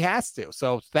games if he has to.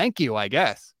 So thank you, I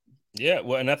guess. Yeah,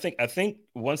 well, and I think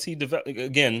once he developed,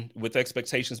 again, with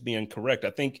expectations being correct, I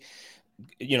think,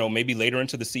 maybe later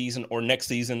into the season or next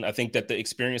season, I think that the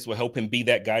experience will help him be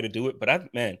that guy to do it. But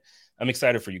I'm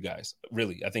excited for you guys.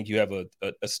 Really, I think you have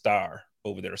a star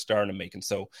over there, a star in the making.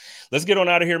 So let's get on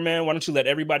out of here, man. Why don't you let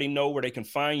everybody know where they can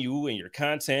find you and your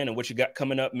content and what you got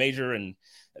coming up major, and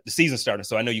the season starting.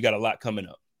 So I know you got a lot coming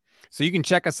up. So you can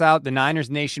check us out, the Niners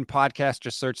Nation podcast.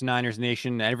 Just search Niners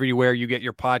Nation everywhere you get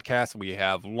your podcasts. We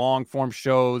have long form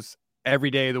shows every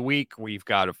day of the week. We've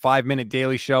got a 5-minute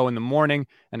daily show in the morning.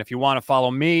 And if you want to follow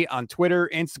me on Twitter,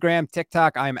 Instagram,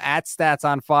 TikTok, I'm at Stats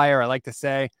on Fire. I like to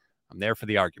say I'm there for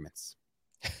the arguments.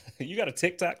 You got a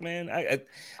TikTok, man?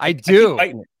 I do.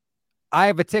 I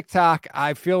have a TikTok.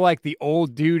 I feel like the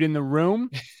old dude in the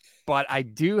room. but I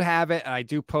do have it. And I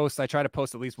do post. I try to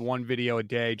post at least one video a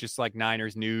day, just like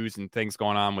Niners news and things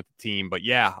going on with the team. But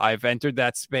yeah, I've entered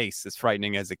that space, as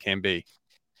frightening as it can be.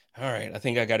 All right. I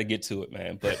think I got to get to it,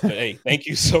 man. But hey, thank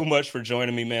you so much for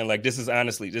joining me, man. Like, this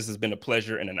has been a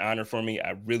pleasure and an honor for me.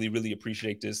 I really, really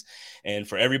appreciate this. And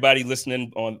for everybody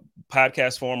listening on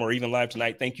podcast form or even live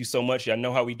tonight, thank you so much. I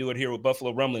know how we do it here with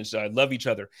Buffalo Rumblings. Love each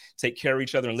other, take care of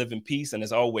each other, and live in peace. And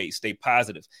as always, stay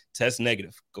positive, test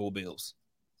negative, go Bills.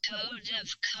 Code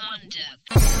of conduct.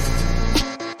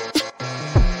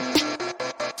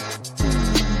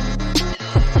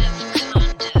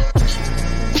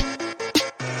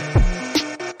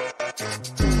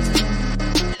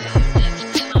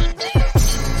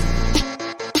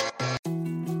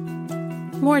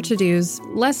 More to-dos,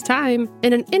 less time,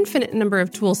 and an infinite number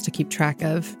of tools to keep track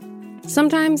of.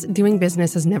 Sometimes doing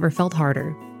business has never felt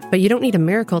harder, but you don't need a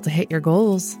miracle to hit your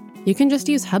goals. You can just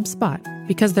use HubSpot,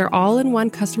 because their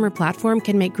all-in-one customer platform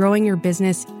can make growing your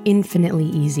business infinitely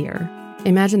easier.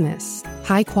 Imagine this: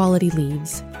 high-quality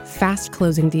leads, fast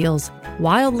closing deals,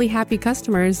 wildly happy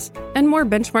customers, and more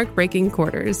benchmark-breaking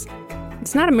quarters.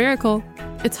 It's not a miracle,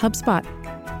 it's HubSpot.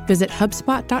 Visit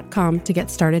HubSpot.com to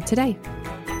get started today.